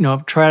just,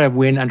 try to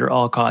win under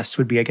all costs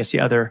would be, I guess, the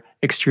other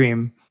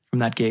extreme from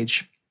that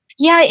gauge?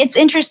 Yeah, it's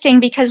interesting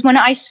because when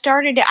I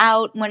started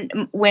out,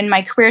 when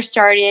my career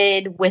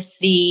started with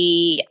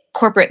the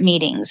corporate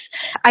meetings,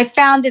 I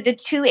found that the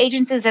two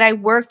agencies that I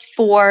worked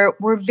for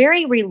were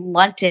very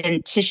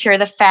reluctant to share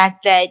the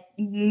fact that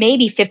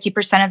maybe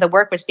 50% of the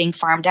work was being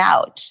farmed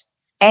out.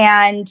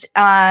 And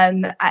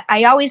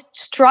I always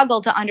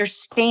struggled to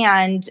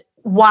understand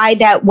why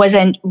that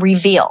wasn't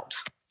revealed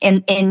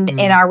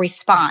in our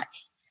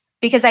response,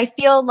 because I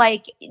feel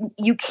like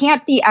you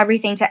can't be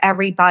everything to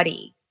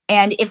everybody.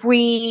 And if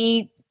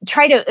we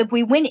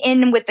went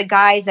in with the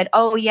guys that,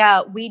 oh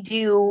yeah, we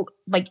do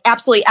like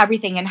absolutely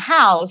everything in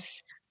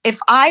house. If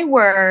I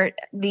were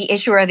the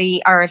issuer of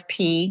the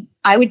RFP,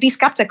 I would be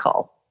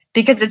skeptical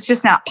because it's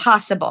just not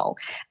possible.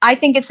 I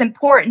think it's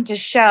important to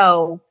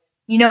show,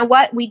 you know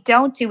what, we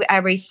don't do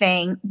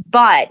everything,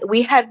 but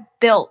we have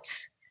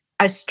built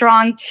a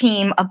strong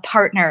team of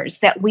partners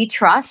that we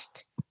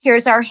trust.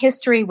 Here's our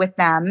history with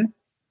them.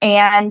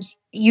 And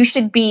you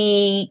should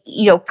be,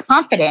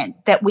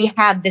 confident that we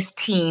have this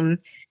team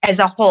as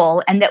a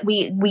whole, and that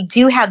we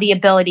do have the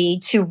ability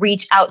to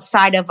reach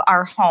outside of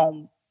our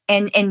home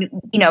and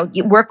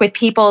work with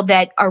people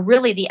that are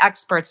really the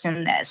experts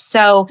in this.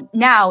 So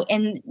now,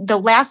 in the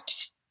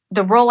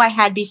role I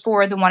had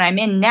before, the one I'm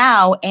in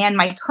now, and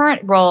my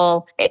current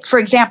role, for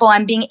example,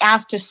 I'm being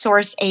asked to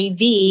source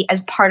AV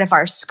as part of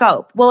our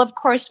scope. Well, of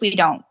course we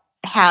don't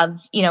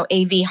have,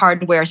 AV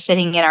hardware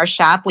sitting in our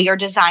shop. We are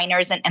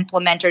designers and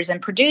implementers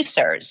and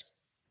producers.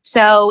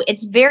 So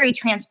it's very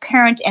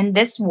transparent in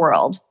this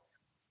world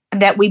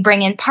that we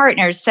bring in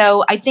partners.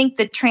 So I think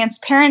the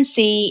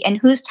transparency and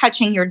who's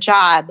touching your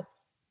job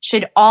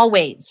should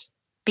always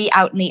be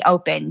out in the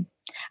open.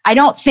 I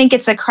don't think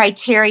it's a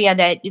criteria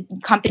that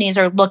companies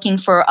are looking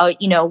for a,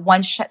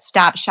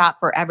 one-stop shop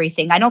for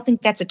everything. I don't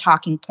think that's a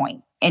talking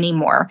point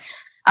anymore.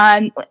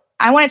 I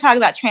want to talk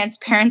about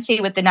transparency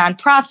with the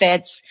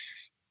nonprofits.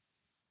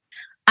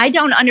 I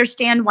don't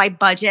understand why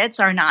budgets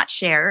are not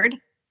shared.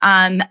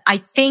 I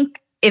think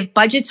if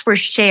budgets were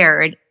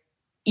shared,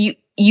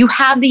 you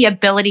have the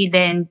ability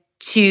then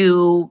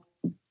to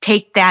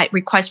take that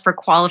request for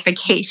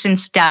qualification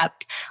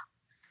step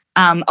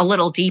a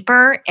little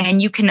deeper,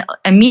 and you can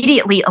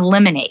immediately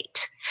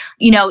eliminate.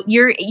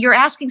 You're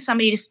asking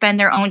somebody to spend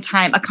their own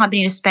time, a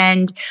company to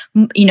spend,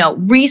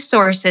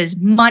 resources,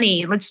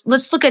 money. Let's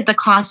look at the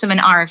cost of an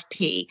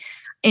RFP.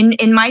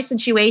 In my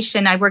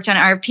situation, I worked on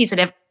RFPs that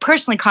have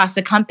personally cost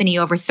the company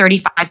over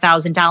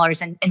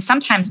 $35,000 and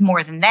sometimes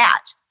more than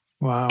that.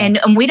 Wow. And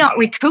we don't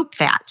recoup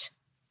that.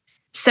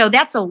 So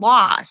that's a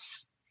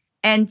loss.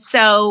 And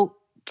so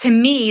to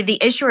me, the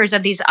issuers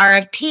of these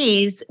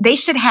RFPs, they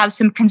should have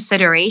some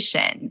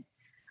consideration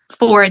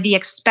for the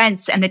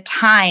expense and the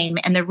time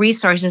and the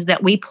resources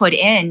that we put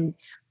in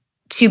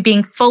to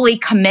being fully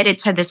committed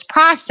to this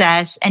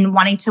process and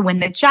wanting to win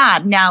the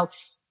job. Now,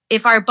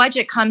 if our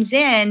budget comes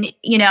in,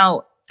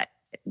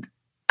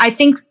 I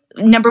think,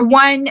 number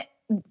one,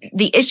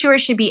 the issuer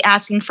should be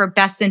asking for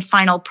best and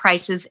final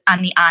prices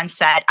on the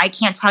onset. I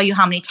can't tell you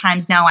how many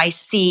times now I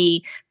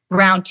see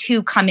round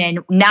 2 come in.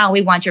 Now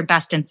we want your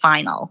best and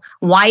final.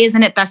 Why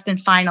isn't it best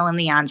and final in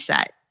the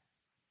onset?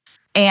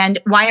 And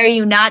why are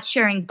you not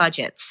sharing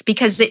budgets?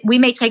 Because we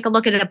may take a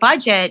look at a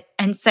budget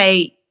and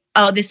say,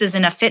 oh, this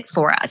isn't a fit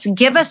for us. And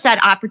give us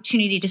that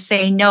opportunity to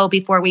say no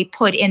before we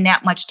put in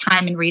that much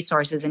time and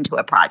resources into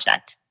a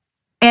project.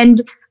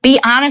 And be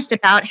honest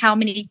about how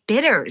many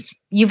bidders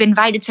you've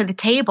invited to the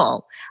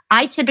table.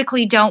 I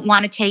typically don't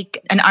want to take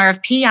an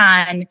RFP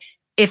on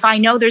if I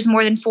know there's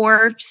more than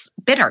 4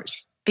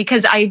 bidders,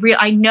 because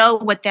I know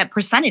what that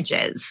percentage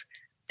is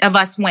of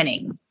us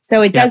winning.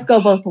 So it does go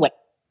both ways.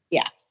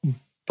 Yeah.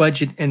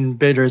 Budget and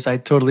bidders, I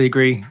totally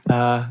agree.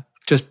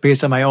 Just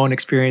based on my own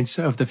experience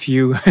of the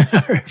few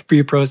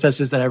RFP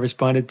processes that I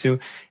responded to.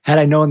 Had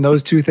I known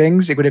those 2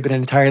 things, it would have been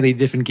an entirely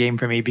different game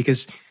for me,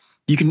 because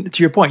you can,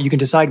 to your point, you can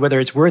decide whether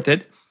it's worth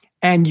it,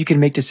 and you can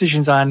make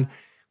decisions on,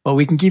 well,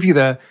 we can give you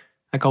I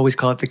always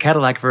call it the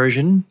Cadillac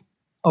version,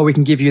 or we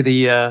can give you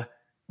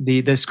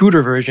the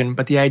scooter version.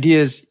 But the idea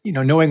is,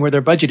 knowing where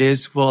their budget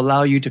is will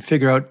allow you to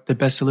figure out the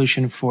best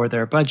solution for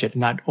their budget,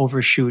 and not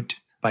overshoot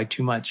by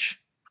too much.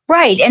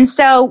 Right. And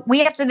so we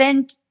have to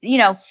then,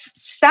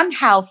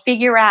 somehow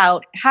figure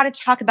out how to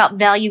talk about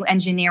value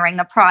engineering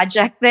a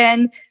project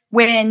then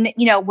when,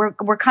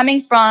 we're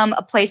coming from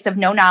a place of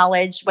no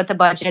knowledge what the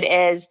budget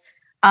is.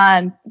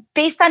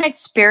 Based on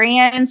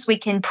experience, we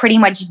can pretty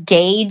much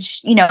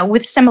gauge,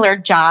 with similar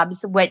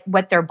jobs,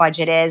 what their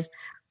budget is,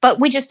 but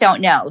we just don't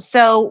know.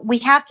 So we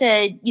have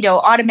to,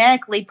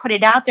 automatically put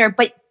it out there,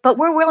 but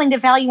we're willing to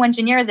value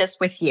engineer this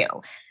with you,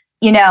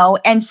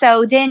 and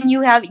so then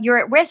you're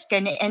at risk,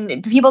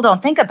 and people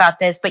don't think about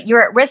this, but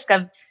you're at risk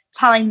of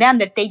telling them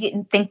that they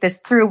didn't think this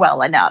through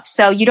well enough.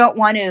 So you don't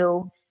want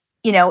to,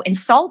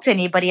 insult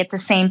anybody at the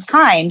same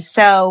time.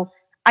 So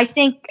I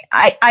think,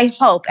 I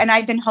hope, and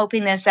I've been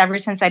hoping this ever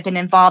since I've been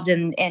involved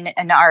in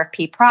an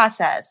RFP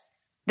process,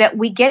 that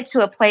we get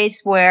to a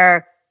place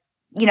where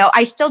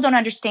I still don't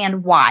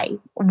understand why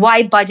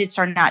budgets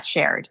are not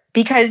shared,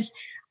 because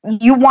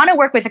you want to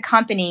work with a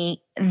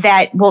company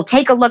that will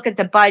take a look at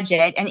the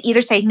budget and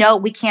either say, no,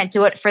 we can't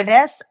do it for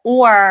this,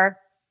 or,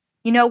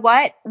 you know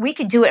what, we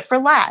could do it for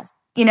less.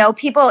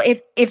 People,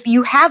 if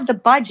you have the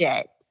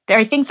budget,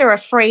 I think they're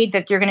afraid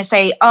that you're going to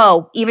say,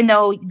 oh, even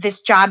though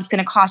this job's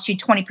going to cost you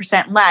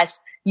 20%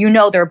 less,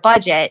 their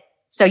budget,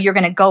 so you're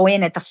going to go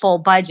in at the full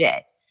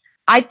budget.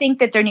 I think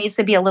that there needs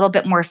to be a little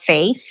bit more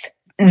faith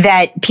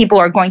that people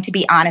are going to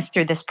be honest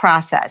through this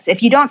process.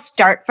 If you don't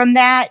start from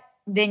that,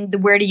 then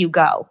where do you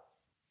go?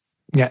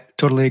 Yeah,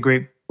 totally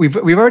agree. We've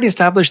already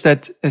established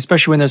that,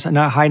 especially when there's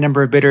a high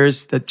number of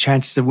bidders, the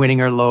chances of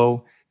winning are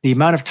low. The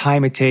amount of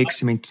time it takes,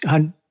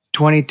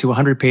 20 to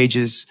 100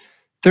 pages,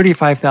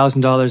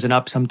 $35,000 and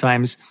up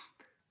sometimes.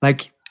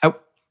 Like,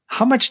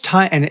 how much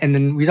time? And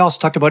then we also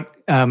talked about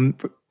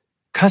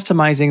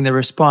customizing the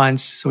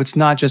response, so it's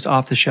not just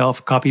off the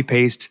shelf copy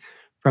paste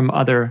from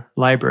other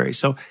libraries.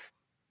 So,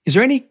 is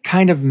there any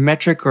kind of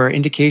metric or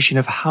indication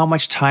of how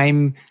much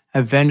time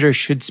a vendor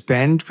should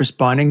spend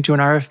responding to an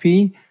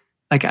RFP?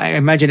 Like, I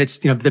imagine it's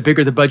the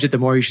bigger the budget, the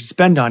more you should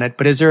spend on it.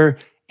 But is there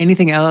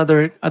anything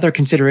other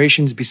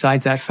considerations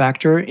besides that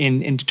factor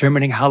in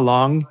determining how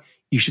long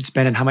you should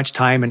spend and how much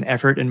time and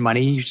effort and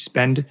money you should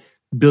spend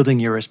building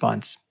your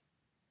response?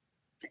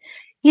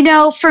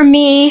 For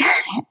me,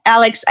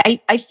 Alex,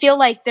 I feel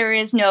like there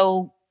is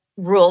no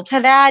rule to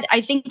that.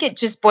 I think it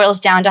just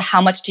boils down to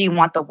how much do you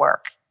want the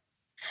work?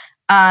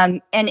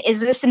 And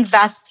is this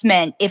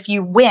investment, if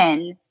you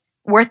win,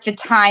 worth the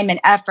time and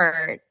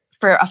effort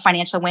for a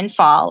financial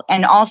windfall,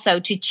 and also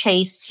to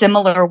chase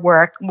similar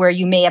work where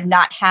you may have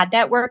not had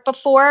that work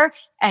before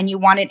and you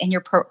want it in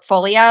your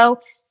portfolio?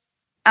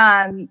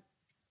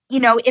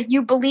 If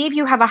you believe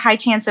you have a high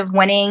chance of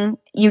winning,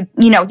 you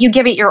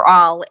give it your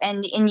all,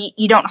 and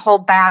you don't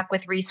hold back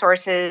with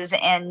resources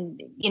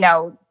and,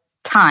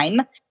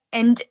 time.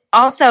 And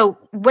also,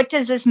 what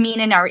does this mean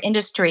in our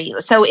industry?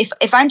 So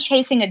if I'm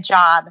chasing a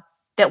job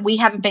that we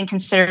haven't been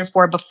considered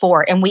for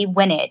before and we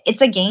win it,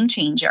 it's a game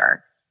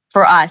changer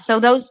for us. So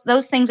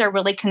those things are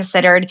really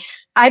considered.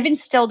 I've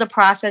instilled a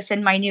process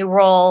in my new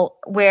role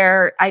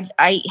where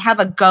I have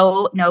a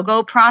go,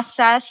 no-go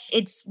process.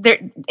 It's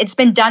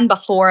been done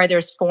before.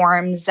 There's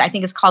forms. I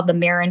think it's called the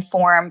Marin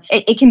form.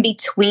 It can be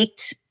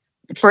tweaked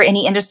for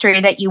any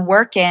industry that you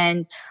work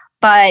in.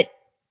 But,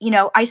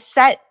 I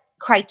set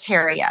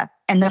criteria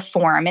in the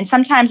form, and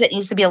sometimes it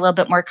needs to be a little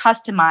bit more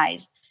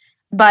customized.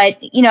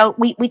 But,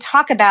 we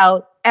talk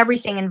about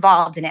everything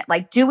involved in it.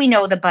 Like, do we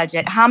know the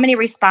budget? How many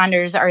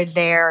responders are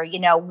there?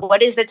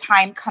 What is the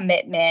time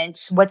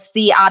commitment? What's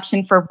the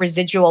option for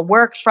residual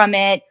work from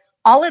it?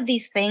 All of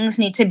these things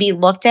need to be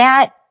looked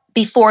at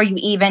before you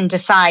even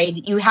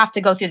decide. You have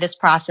to go through this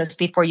process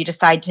before you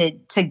decide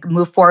to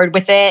move forward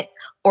with it,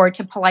 or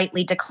to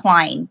politely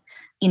decline,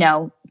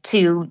 to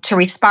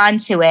respond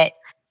to it.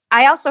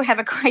 I also have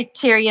a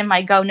criteria in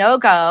my go, no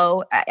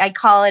go. I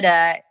call it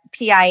a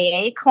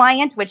PIA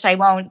client, which I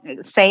won't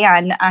say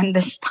on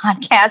this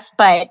podcast,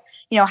 but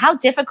how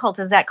difficult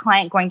is that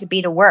client going to be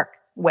to work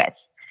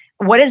with?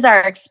 What has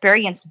our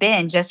experience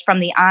been just from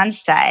the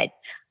onset?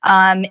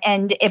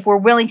 And if we're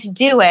willing to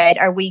do it,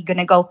 are we going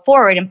to go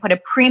forward and put a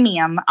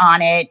premium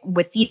on it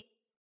with the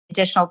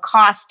additional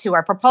cost to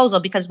our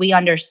proposal, because we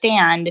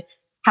understand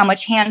how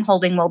much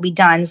hand-holding will be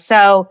done?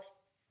 So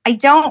I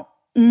don't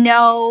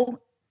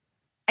know.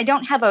 I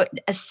don't have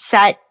a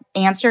set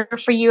answer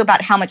for you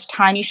about how much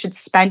time you should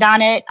spend on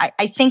it.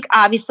 I think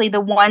obviously the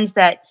ones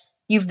that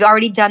you've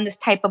already done this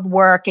type of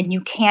work and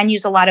you can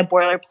use a lot of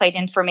boilerplate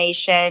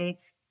information,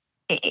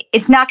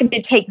 it's not going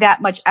to take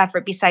that much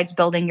effort besides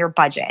building your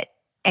budget.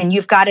 And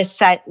you've got a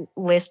set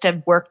list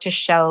of work to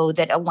show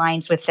that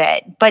aligns with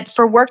it. But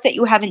for work that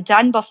you haven't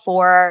done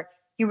before,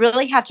 you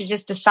really have to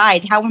just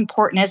decide, how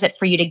important is it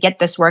for you to get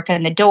this work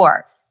in the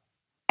door?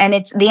 And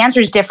the answer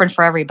is different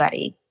for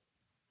everybody.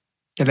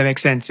 Yeah, that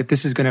makes sense. If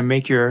this is going to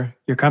make your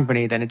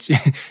company, then it's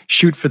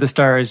shoot for the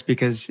stars,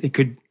 because it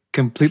could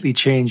completely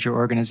change your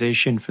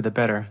organization for the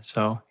better.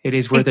 So it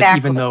is worth it,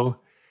 even though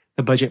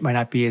the budget might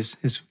not be as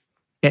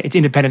it's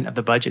independent of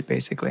the budget,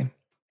 basically.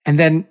 And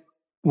then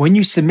when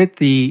you submit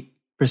the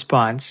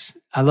response,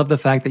 I love the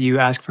fact that you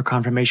ask for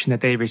confirmation that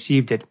they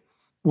received it.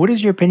 What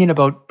is your opinion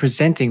about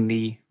presenting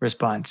the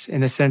response, in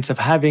the sense of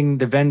having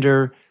the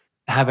vendor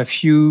have a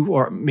few,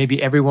 or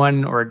maybe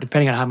everyone, or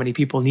depending on how many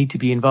people need to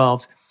be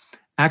involved,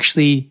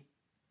 actually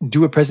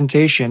do a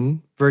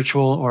presentation,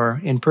 virtual or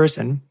in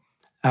person,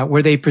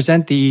 where they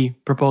present the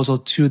proposal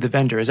to the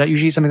vendor? Is that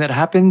usually something that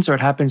happens, or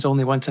it happens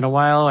only once in a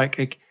while?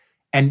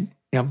 And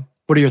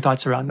what are your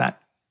thoughts around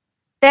that?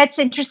 That's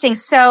interesting.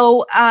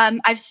 So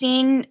I've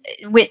seen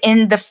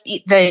within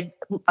the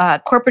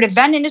corporate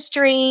event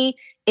industry,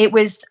 it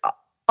was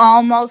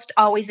almost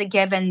always a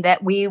given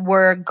that we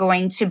were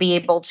going to be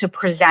able to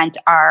present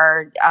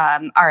our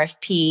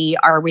RFP,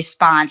 our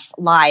response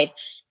live.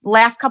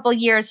 Last couple of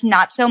years,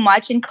 not so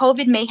much, and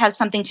COVID may have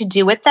something to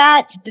do with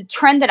that. The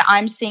trend that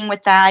I'm seeing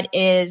with that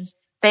is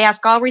they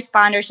ask all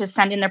responders to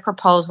send in their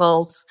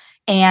proposals.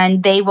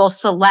 and they will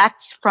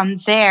select from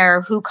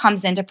there who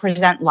comes in to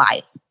present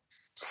live.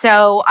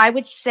 So I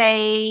would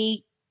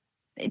say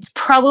it's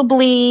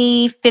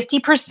probably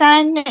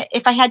 50%,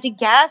 if I had to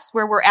guess,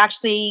 where we're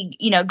actually,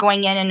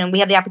 going in and we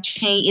have the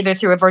opportunity either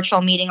through a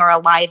virtual meeting or a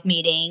live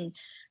meeting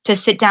to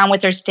sit down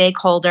with their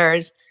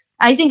stakeholders.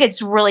 I think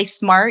it's really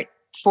smart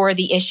for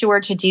the issuer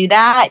to do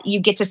that. You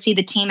get to see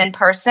the team in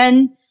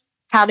person,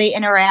 how they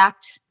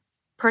interact,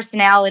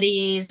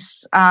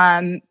 personalities,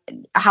 how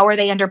are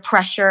they under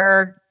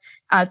pressure,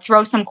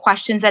 throw some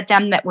questions at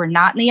them that were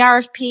not in the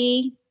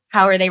RFP.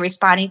 How are they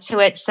responding to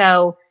it?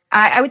 So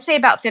I would say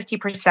about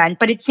 50%,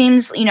 but it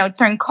seems,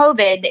 during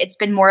COVID, it's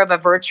been more of a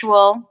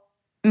virtual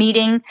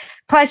meeting.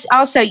 Plus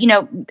also,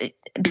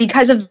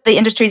 because of the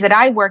industries that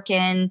I work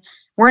in,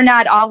 we're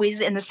not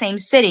always in the same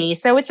city.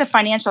 So it's a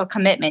financial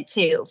commitment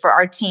too for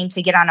our team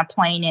to get on a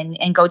plane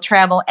and go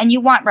travel. And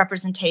you want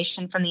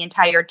representation from the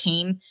entire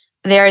team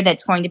there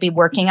that's going to be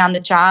working on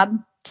the job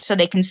so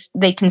they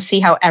can see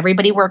how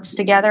everybody works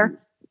together.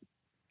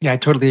 Yeah, I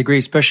totally agree,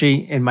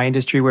 especially in my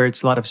industry where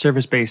it's a lot of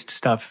service-based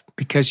stuff,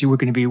 because you were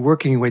going to be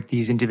working with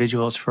these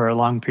individuals for a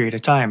long period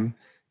of time,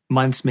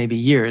 months, maybe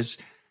years.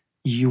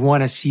 You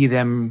want to see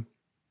them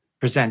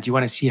present. You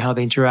want to see how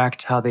they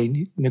interact, how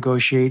they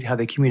negotiate, how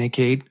they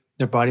communicate,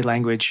 their body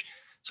language.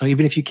 So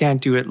even if you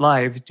can't do it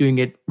live, doing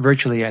it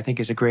virtually, I think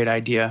is a great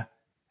idea.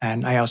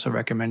 And I also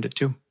recommend it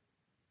too.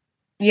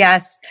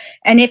 Yes.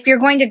 And if you're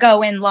going to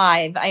go in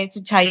live, I have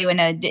to tell you an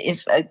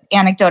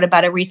anecdote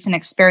about a recent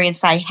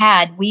experience I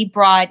had. We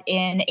brought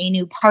in a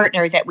new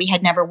partner that we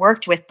had never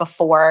worked with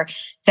before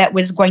that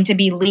was going to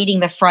be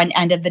leading the front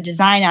end of the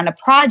design on a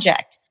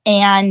project.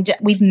 And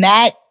we've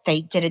met,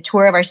 they did a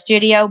tour of our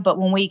studio, but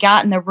when we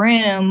got in the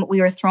room,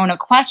 we were thrown a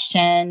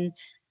question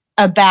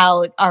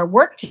about our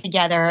work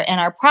together and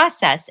our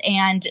process.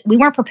 And we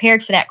weren't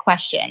prepared for that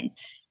question.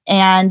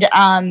 And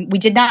we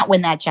did not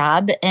win that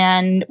job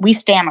and we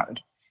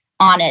stammered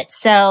on it.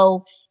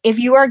 So if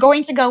you are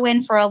going to go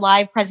in for a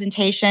live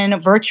presentation,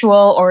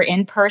 virtual or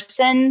in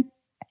person,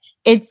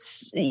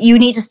 you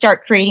need to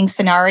start creating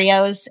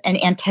scenarios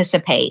and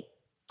anticipate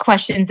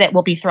questions that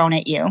will be thrown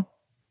at you.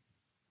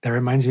 That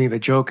reminds me of a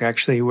joke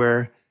actually,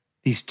 where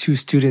these two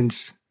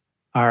students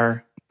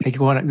they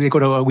go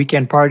to a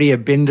weekend party, a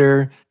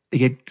binder, they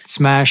get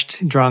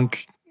smashed,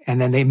 drunk, and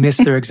then they miss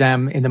their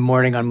exam in the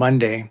morning on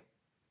Monday.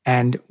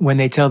 And when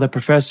they tell the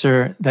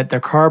professor that their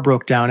car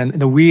broke down and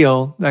the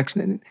wheel,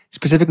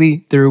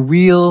 specifically their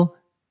wheel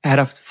had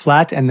a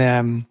flat and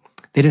they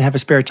didn't have a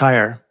spare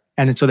tire.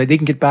 And so they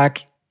didn't get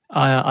back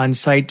on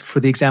site for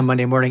the exam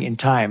Monday morning in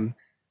time.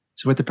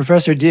 So what the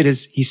professor did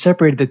is he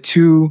separated the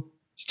two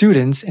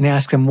students and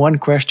asked them one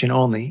question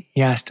only.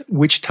 He asked,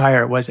 which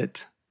tire was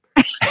it?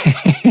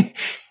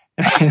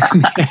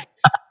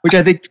 Which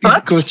I think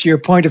goes to your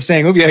point of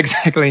saying, oh yeah,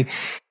 exactly.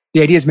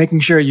 The idea is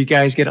making sure you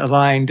guys get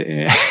aligned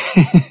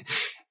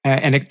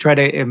and try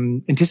to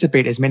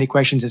anticipate as many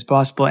questions as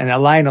possible and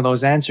align on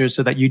those answers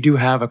so that you do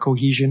have a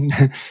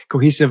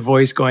cohesive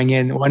voice going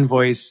in, one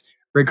voice,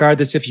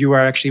 regardless if you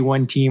are actually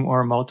one team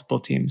or multiple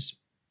teams.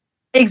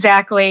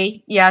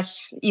 Exactly.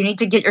 Yes. You need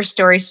to get your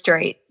story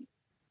straight.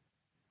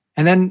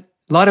 And then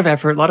a lot of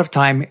effort, a lot of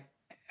time.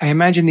 I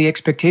imagine the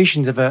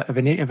expectations of a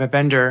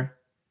vendor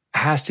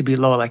has to be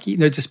low. Like,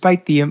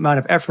 despite the amount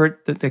of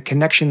effort, the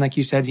connection, like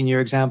you said in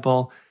your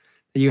example,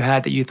 that you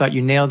had, that you thought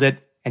you nailed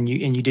it and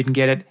you didn't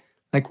get it.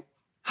 Like,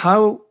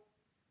 how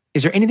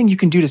is there anything you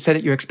can do to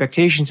set your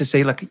expectations to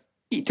say, like,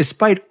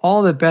 despite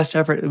all the best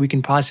effort that we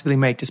can possibly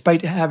make,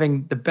 despite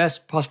having the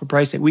best possible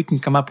price that we can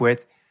come up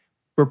with,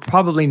 we're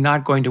probably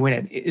not going to win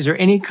it. Is there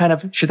any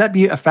should that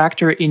be a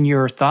factor in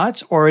your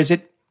thoughts, or is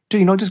it,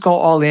 just go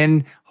all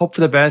in, hope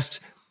for the best,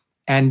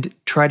 and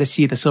try to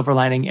see the silver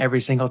lining every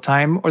single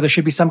time? Or there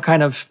should be some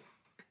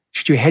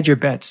should you hedge your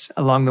bets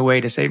along the way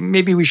to say,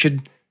 maybe we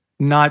should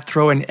not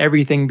throw in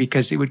everything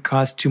because it would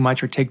cost too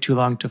much or take too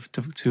long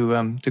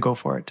to go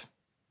for it?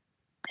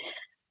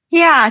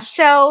 Yeah,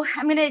 so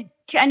I'm going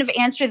to kind of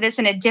answer this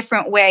in a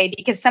different way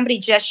because somebody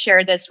just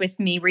shared this with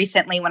me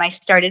recently when I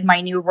started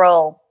my new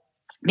role.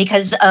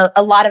 Because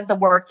a lot of the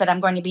work that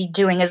I'm going to be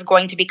doing is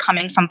going to be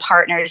coming from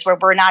partners where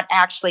we're not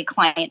actually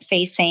client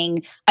facing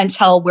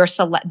until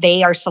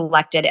they are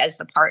selected as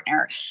the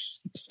partner.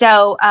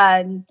 So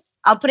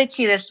I'll put it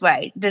to you this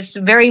way. This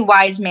very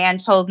wise man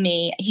told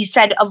me, he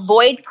said,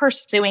 avoid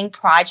pursuing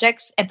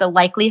projects if the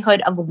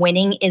likelihood of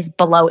winning is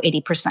below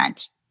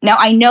 80%. Now,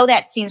 I know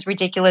that seems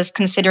ridiculous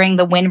considering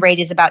the win rate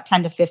is about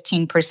 10 to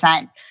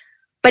 15%.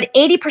 But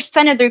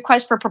 80% of the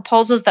requests for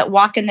proposals that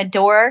walk in the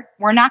door,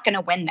 we're not going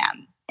to win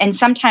them, and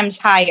sometimes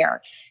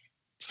higher.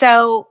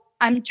 So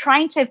I'm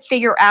trying to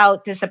figure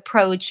out this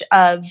approach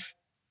of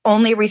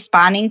only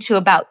responding to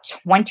about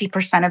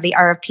 20% of the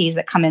RFPs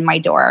that come in my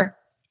door,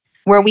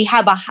 where we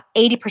have a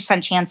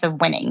 80% chance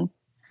of winning.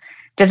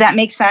 Does that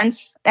make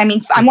sense? I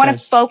mean, I want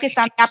to focus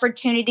on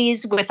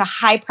opportunities with a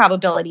high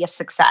probability of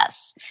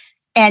success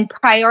and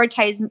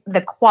prioritize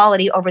the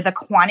quality over the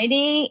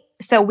quantity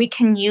so we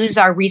can use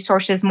our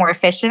resources more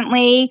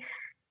efficiently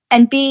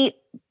and be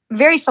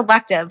very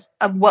selective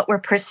of what we're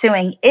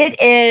pursuing. It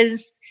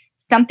is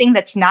something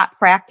that's not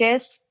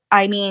practiced.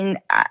 I mean,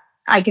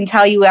 I can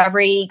tell you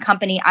every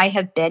company I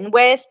have been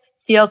with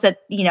feels that,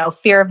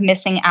 fear of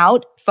missing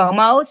out,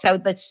 FOMO.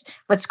 So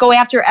let's go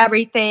after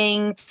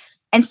everything.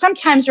 And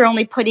sometimes we're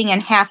only putting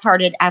in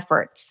half-hearted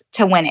efforts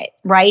to win it,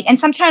 right? And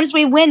sometimes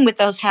we win with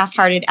those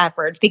half-hearted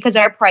efforts because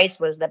our price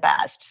was the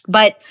best.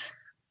 But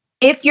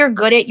if you're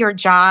good at your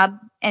job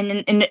and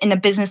in a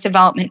business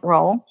development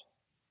role,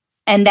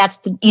 and that's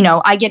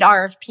I get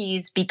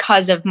RFPs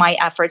because of my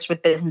efforts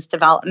with business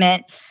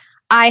development,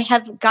 I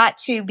have got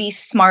to be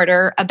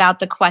smarter about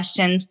the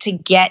questions to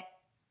get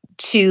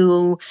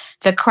to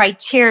the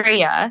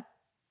criteria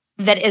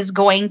that is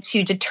going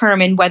to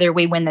determine whether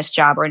we win this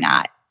job or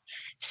not.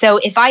 So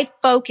if I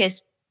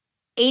focus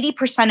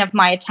 80% of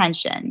my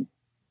attention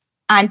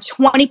on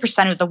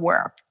 20% of the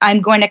work,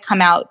 I'm going to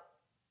come out,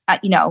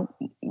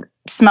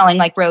 smelling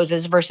like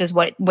roses versus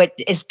what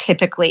is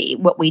typically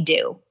what we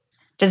do.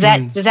 Does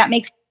that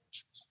make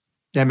sense?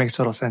 That makes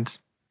total sense.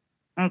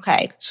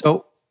 Okay.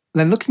 So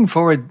then looking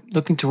toward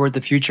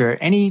the future,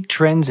 any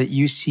trends that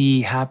you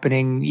see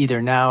happening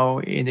either now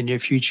in the near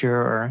future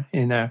or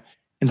in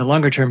the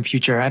longer term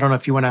future? I don't know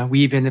if you want to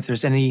weave in if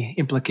there's any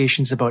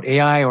implications about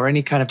AI or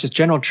any kind of just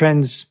general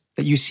trends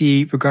that you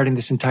see regarding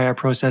this entire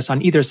process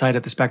on either side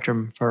of the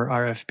spectrum for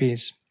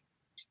RFPs.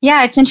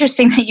 Yeah, it's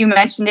interesting that you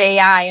mentioned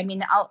AI. I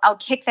mean, I'll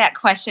kick that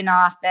question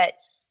off that,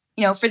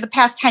 for the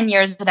past 10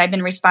 years that I've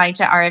been responding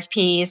to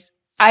RFPs,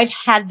 I've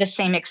had the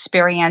same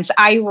experience.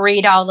 I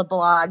read all the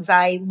blogs.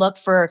 I look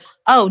for,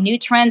 new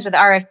trends with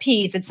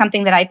RFPs. It's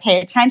something that I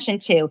pay attention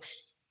to.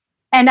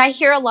 And I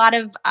hear a lot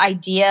of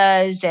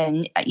ideas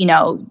and,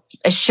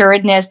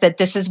 assuredness that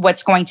this is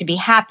what's going to be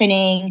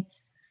happening.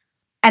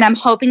 And I'm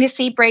hoping to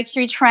see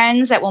breakthrough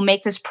trends that will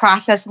make this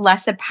process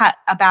less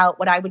about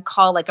what I would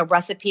call like a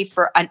recipe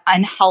for an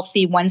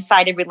unhealthy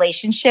one-sided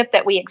relationship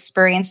that we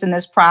experience in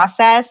this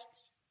process,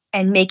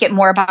 and make it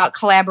more about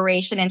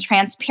collaboration and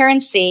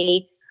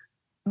transparency.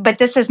 But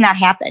this has not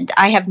happened.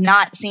 I have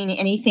not seen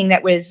anything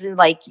that was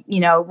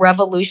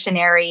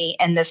revolutionary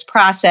in this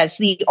process.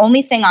 The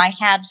only thing I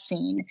have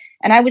seen,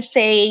 and I would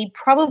say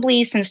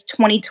probably since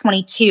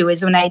 2022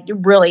 is when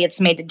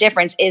it's made a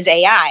difference, is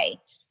AI.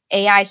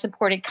 AI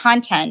supported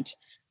content.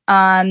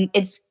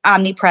 It's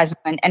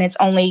omnipresent, and it's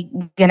only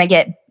going to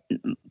get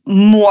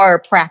more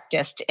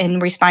practiced in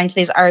responding to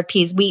these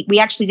RFPs. We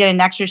actually did an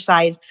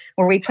exercise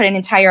where we put an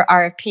entire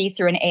RFP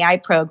through an AI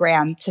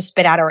program to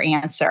spit out our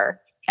answer.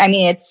 I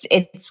mean,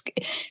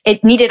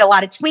 it needed a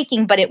lot of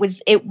tweaking, but it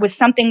was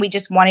something we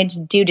just wanted to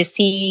do to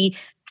see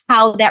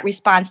how that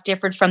response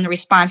differed from the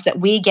response that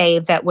we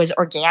gave that was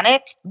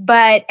organic.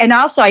 And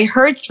also I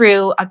heard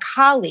through a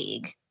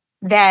colleague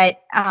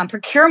that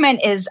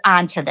procurement is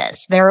onto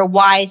this. They're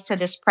wise to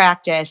this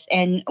practice.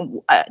 And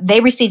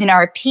they received an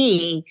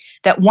RFP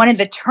that one of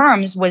the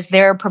terms was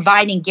they're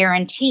providing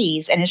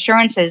guarantees and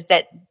assurances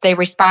that the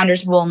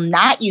responders will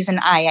not use an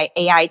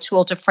AI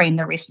tool to frame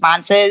their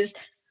responses.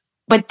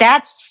 But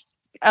that's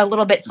a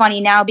little bit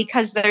funny now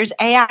because there's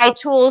AI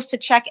tools to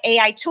check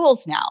AI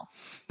tools now.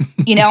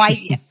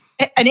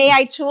 An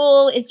AI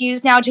tool is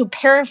used now to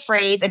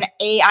paraphrase an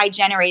AI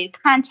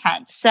generated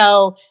content.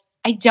 So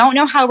I don't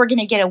know how we're going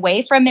to get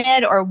away from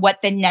it or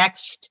what the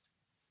next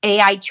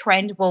AI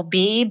trend will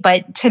be.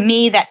 But to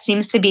me, that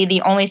seems to be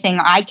the only thing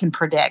I can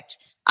predict.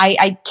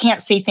 I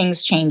can't see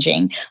things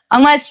changing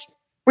unless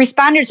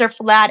responders are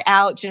flat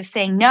out just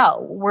saying,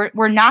 no,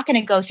 we're not going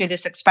to go through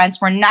this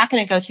expense. We're not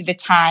going to go through the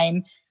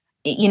time.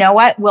 You know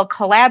what? We'll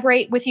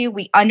collaborate with you.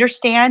 We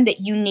understand that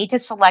you need to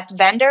select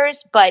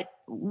vendors, but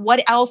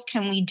what else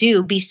can we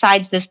do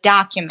besides this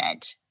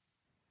document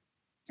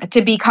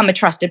to become a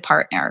trusted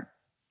partner?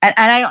 And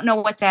I don't know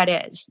what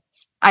that is.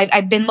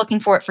 I've been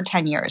looking for it for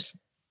 10 years.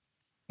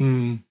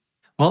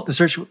 Well, the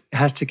search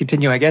has to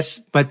continue, I guess.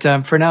 But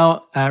for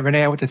now,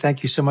 Renee, I want to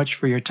thank you so much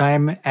for your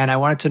time. And I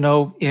wanted to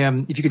know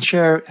if you could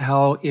share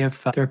how,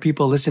 if there are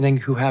people listening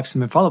who have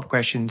some follow-up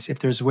questions, if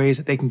there's ways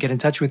that they can get in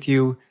touch with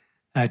you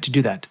to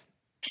do that.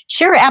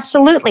 Sure,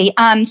 absolutely.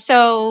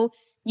 So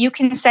you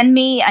can send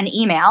me an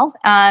email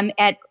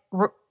at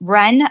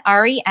Ren,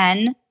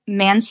 R-E-N,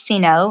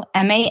 Mancino,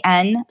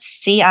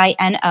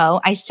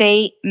 M-A-N-C-I-N-O. I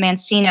say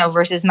Mancino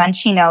versus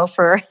Mancino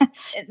for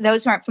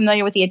those who aren't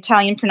familiar with the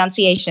Italian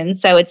pronunciation.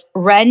 So it's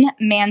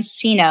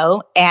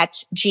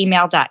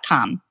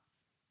renmancino@gmail.com.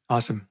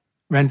 Awesome.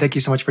 Ren, thank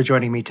you so much for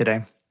joining me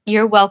today.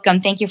 You're welcome.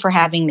 Thank you for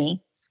having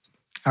me.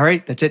 All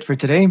right, that's it for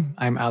today.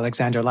 I'm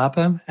Alexander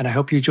Lapa, and I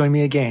hope you join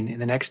me again in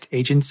the next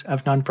Agents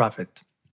of Nonprofit.